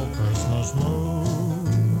that old Christmas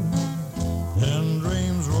moon, and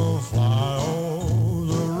dreams will fly over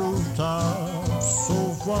the rooftops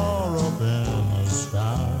so far up in the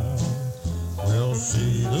sky. We'll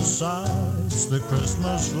see the sights, the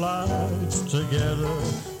Christmas lights together,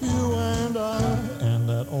 you and I, and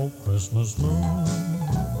that old Christmas moon,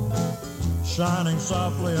 shining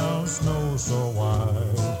softly on snow so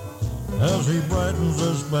white, as he brightens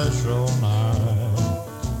a special night,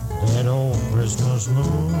 that old Christmas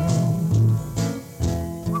moon.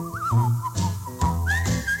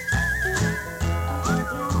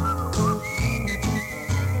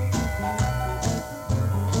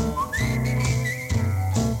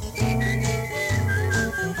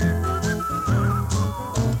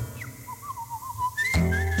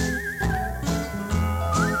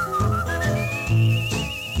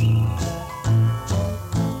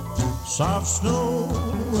 Soft snow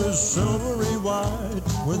is silvery white,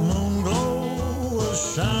 with moon glow is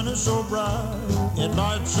shining so bright. It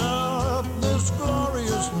lights up this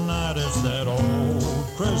glorious night. It's that old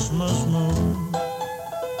Christmas moon.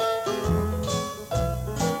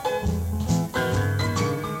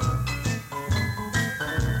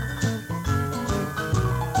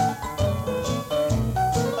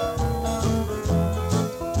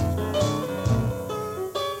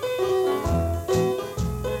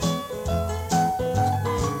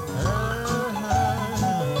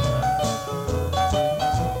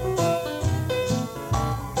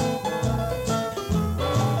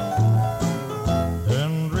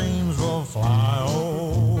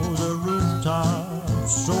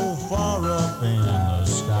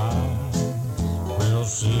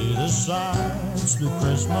 The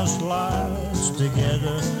Christmas lights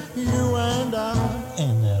together, you and I,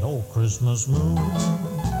 and that old Christmas moon,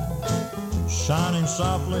 shining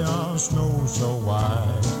softly on snow so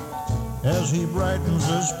white, as he brightens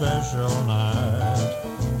a special night,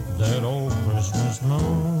 that old Christmas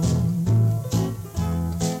moon.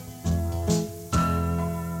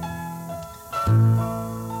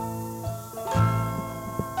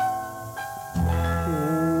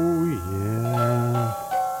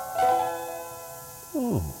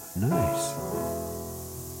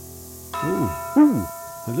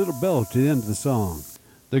 Bell to the end of the song.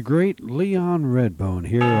 The great Leon Redbone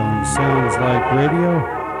here on Sounds Like Radio,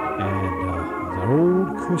 and the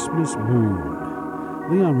old Christmas moon.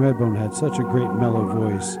 Leon Redbone had such a great mellow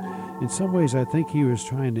voice. In some ways, I think he was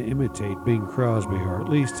trying to imitate Bing Crosby, or at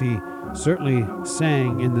least he certainly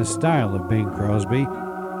sang in the style of Bing Crosby.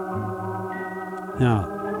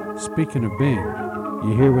 Now, speaking of Bing,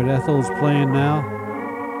 you hear what Ethel's playing now?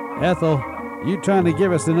 Ethel, you trying to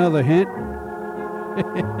give us another hint?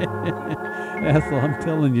 Ethel, I'm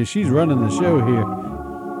telling you, she's running the show here.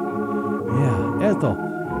 Yeah, Ethel,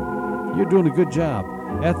 you're doing a good job.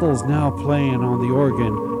 Ethel's now playing on the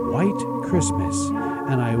organ White Christmas,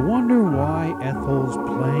 and I wonder why Ethel's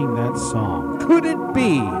playing that song. Could it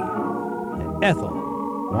be that Ethel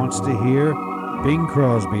wants to hear Bing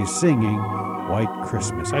Crosby singing White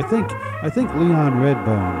Christmas? I think Leon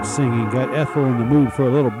Redbone singing got Ethel in the mood for a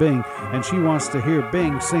little Bing, and she wants to hear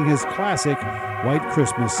Bing sing his classic White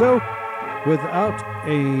Christmas. So, without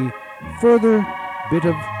a further bit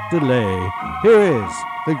of delay, here is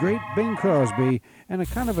the great Bing Crosby and a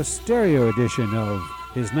kind of a stereo edition of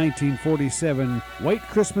his 1947 White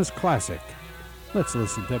Christmas classic. Let's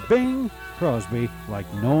listen to Bing Crosby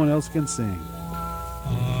like no one else can sing.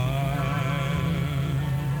 I'm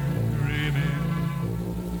dreaming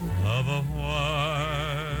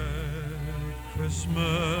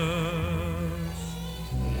Christmas,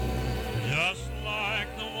 just like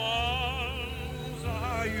the ones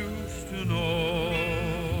I used to know,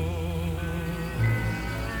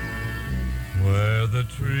 where the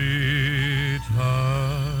treetops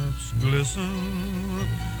glisten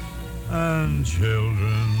and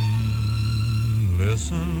children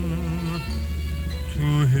listen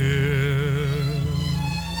to hear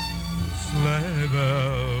sleigh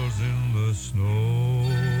bells in the snow.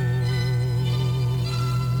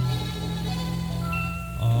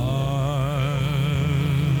 I'm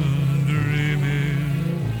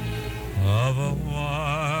dreaming of a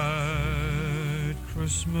white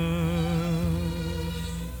Christmas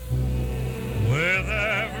with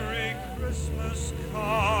every Christmas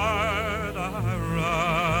card I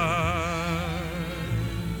write.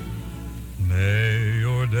 May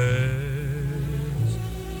your days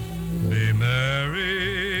be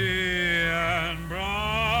merry and bright,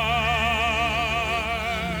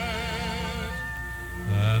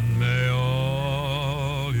 and may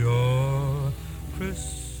all your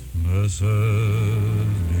Christmases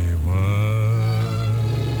be white.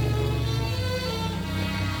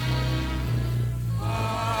 I'm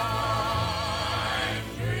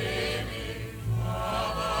dreaming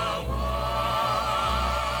of a white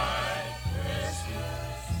Christmas,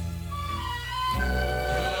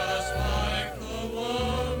 just like the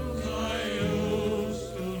ones I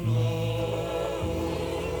used to know,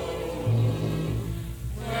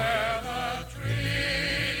 where the treetops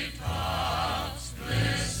glisten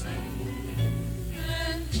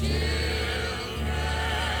and children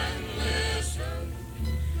listen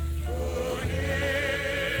to hear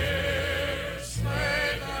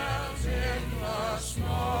sleigh bells in the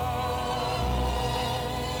snow.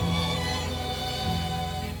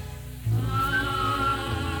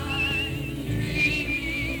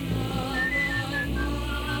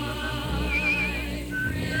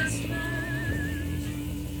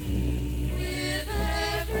 With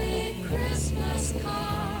every Christmas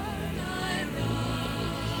card I write,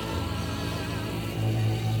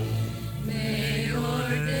 may your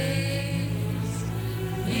days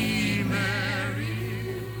be merry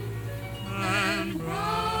and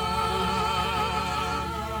bright,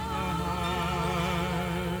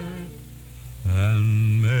 and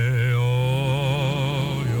may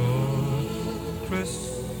all your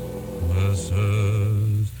Christmases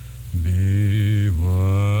be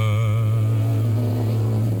white.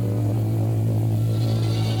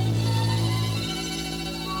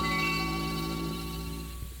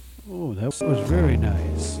 Oh, that was very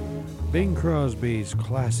nice. Bing Crosby's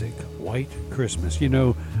classic White Christmas. You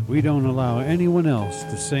know, we don't allow anyone else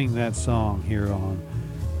to sing that song here on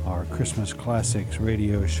our Christmas Classics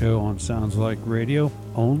radio show on Sounds Like Radio.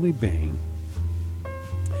 Only Bing.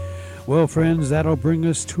 Well, friends, that'll bring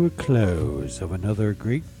us to a close of another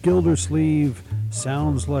great Gildersleeve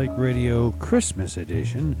Sounds Like Radio Christmas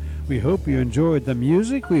edition. We hope you enjoyed the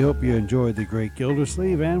music. We hope you enjoyed the great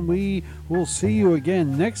Gildersleeve, and we will see you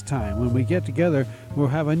again next time when we get together. We'll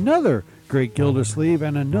have another great Gildersleeve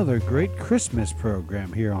and another great Christmas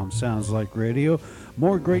program here on Sounds Like Radio.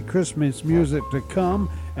 More great Christmas music to come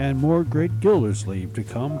and more great Gildersleeve to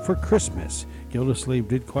come for Christmas. Gildersleeve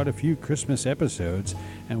did quite a few Christmas episodes,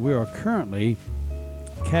 and we are currently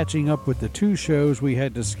catching up with the two shows we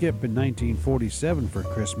had to skip in 1947 for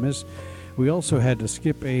Christmas. We also had to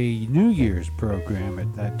skip a New Year's program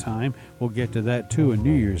at that time. We'll get to that too in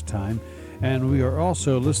New Year's time. And we are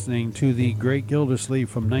also listening to the Great Gildersleeve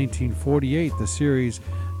from 1948, the series,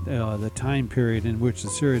 the time period in which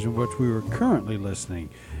we were currently listening.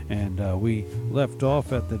 And we left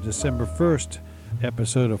off at the December 1st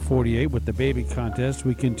episode of 48 with the baby contest.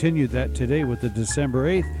 We continued that today with the December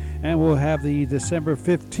 8th, and we'll have the December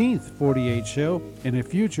 15th 48 show in a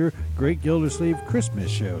future Great Gildersleeve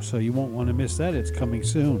Christmas show. So you won't want to miss that. It's coming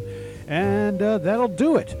soon. And that'll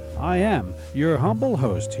do it. I am your humble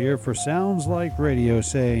host here for Sounds Like Radio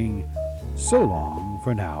saying so long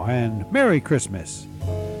for now and Merry Christmas.